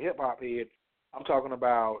nuts like a hip-hop head. I'm talking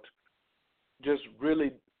about just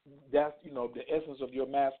really, that's, you know, the essence of your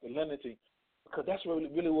masculinity, because that's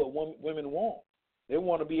really what women want. They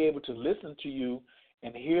want to be able to listen to you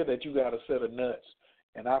and hear that you got a set of nuts.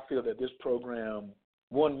 And I feel that this program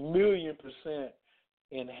 1,000,000%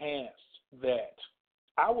 enhanced that.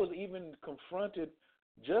 I was even confronted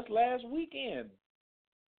just last weekend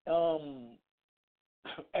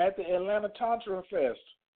at the Atlanta Tantra Fest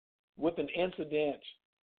with an incident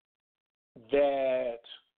that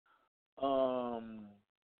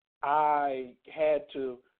I had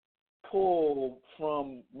to pull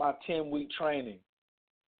from my 10-week training.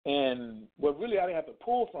 And well, really, I didn't have to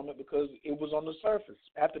pull from it because it was on the surface.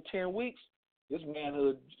 After 10 weeks, this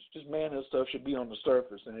manhood stuff should be on the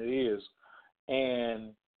surface, and it is.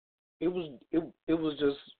 And it was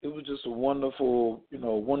just a wonderful, you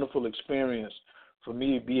know, wonderful experience for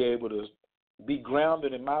me to be able to be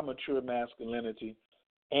grounded in my mature masculinity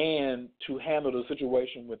and to handle the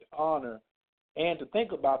situation with honor, and to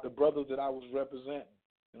think about the brothers that I was representing.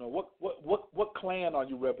 You know, what clan are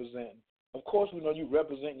you representing? Of course, we know you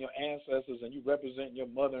represent your ancestors and you represent your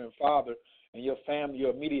mother and father and your family,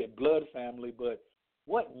 your immediate blood family, but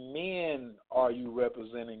what men are you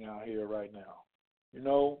representing out here right now? You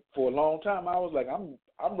know, for a long time, I was like, I'm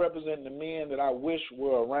representing the men that I wish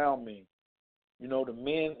were around me. You know, the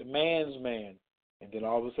man's man. And then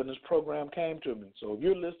all of a sudden this program came to me. So if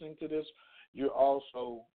you're listening to this, you're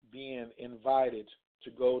also being invited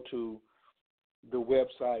to go to the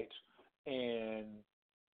website and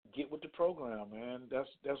get with the program, man. That's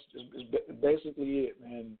basically it,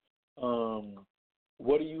 man.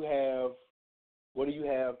 What do you have? What do you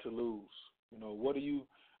have to lose? You know, you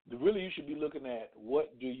should be looking at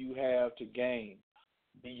what do you have to gain?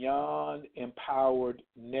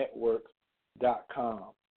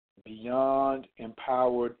 BeyondEmpoweredNetwork.com. Beyond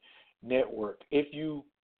Empowered Network. If you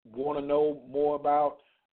want to know more about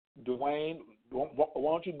Duwayne, why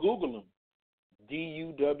don't you Google him?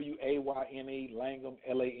 Duwayne Langham,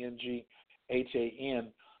 Langham,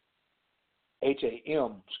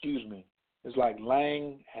 excuse me. It's like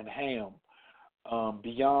Lang and Ham.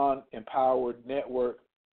 Beyond Empowered Network.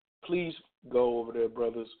 Please go over there,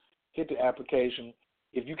 brothers. Hit the application.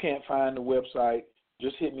 If you can't find the website,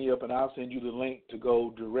 just hit me up and I'll send you the link to go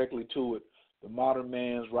directly to it. The Modern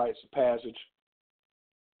Man's Rites of Passage.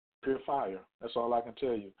 Pure fire. That's all I can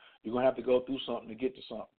tell you. You're going to have to go through something to get to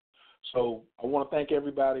something. So I want to thank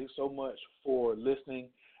everybody so much for listening,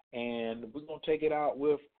 and we're going to take it out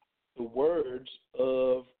with the words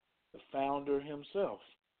of the founder himself.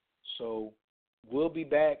 So we'll be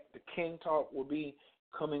back. The King Talk will be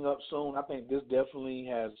coming up soon. I think this definitely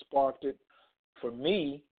has sparked it for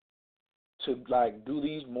me to do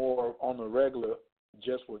these more on the regular,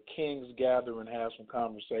 just where kings gather and have some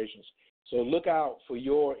conversations. So look out for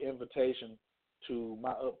your invitation to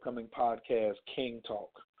my upcoming podcast, King Talk.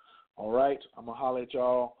 All right, I'm going to holler at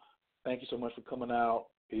y'all. Thank you so much for coming out.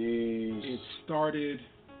 Peace. It started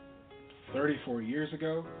 34 years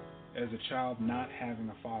ago as a child not having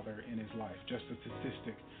a father in his life, just a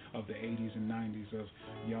statistic of the 80s and 90s of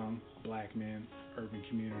young black men, urban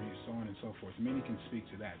communities, so on and so forth. Many can speak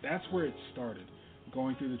to that. That's where it started,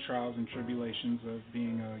 going through the trials and tribulations of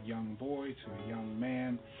being a young boy to a young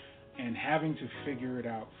man and having to figure it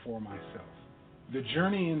out for myself. The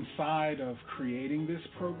journey inside of creating this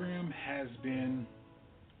program has been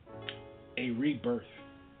a rebirth,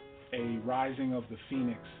 a rising of the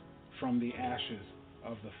phoenix from the ashes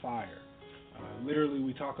of the fire. Literally,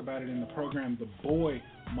 we talk about it in the program, the boy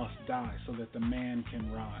must die so that the man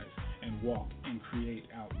can rise and walk and create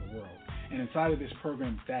out in the world. And inside of this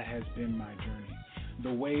program, that has been my journey.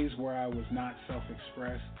 The ways where I was not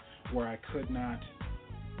self-expressed, where I could not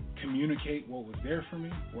communicate what was there for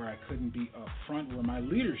me, where I couldn't be upfront, where my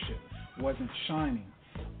leadership wasn't shining,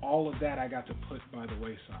 all of that I got to put by the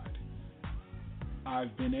wayside.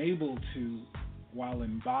 I've been able to, while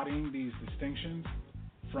embodying these distinctions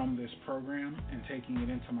from this program and taking it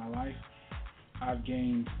into my life, I've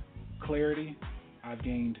gained clarity, I've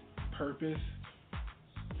gained purpose,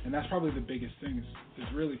 and that's probably the biggest thing is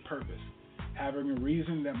really purpose. Having a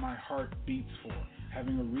reason that my heart beats for,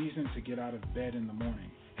 having a reason to get out of bed in the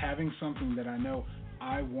morning, having something that I know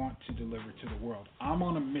I want to deliver to the world. I'm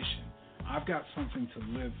on a mission. I've got something to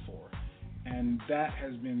live for. And that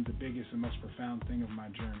has been the biggest and most profound thing of my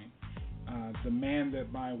journey. The man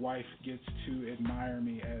that my wife gets to admire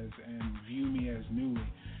me as and view me as newly,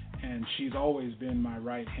 and she's always been my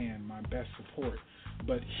right hand, my best support.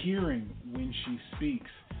 But hearing when she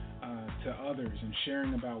speaks to others and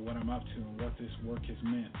sharing about what I'm up to and what this work has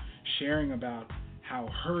meant, sharing about how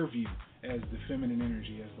her view as the feminine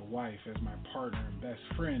energy, as the wife, as my partner and best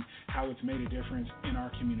friend, how it's made a difference in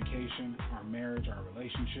our communication, our marriage, our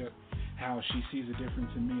relationship, how she sees a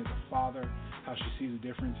difference in me as a father, how she sees a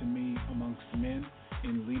difference in me amongst men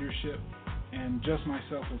in leadership, and just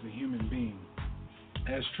myself as a human being,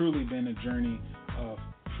 has truly been a journey of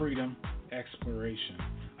freedom, exploration.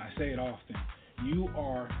 I say it often, you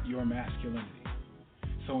are your masculinity.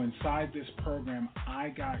 So inside this program, I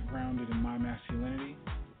got grounded in my masculinity.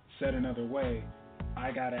 Said another way,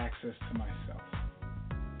 I got access to myself.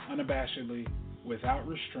 Unabashedly, without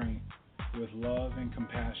restraint, with love and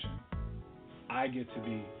compassion, I get to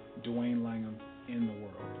be Duwayne Langham in the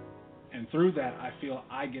world. And through that, I feel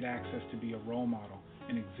I get access to be a role model,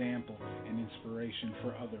 an example, an inspiration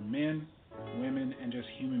for other men, women, and just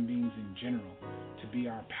human beings in general to be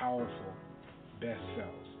our powerful, best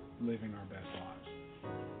selves, living our best lives.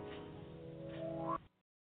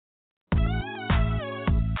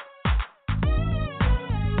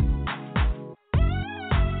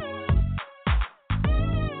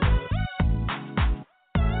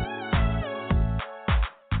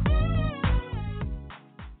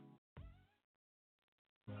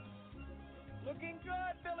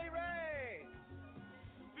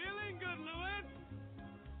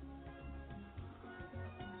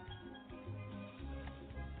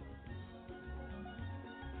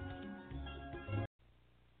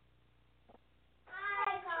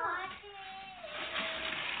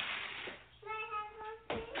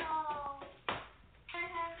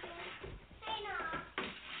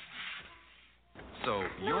 So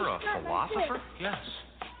you're a philosopher? Yes.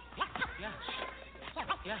 Yes.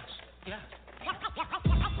 Yes.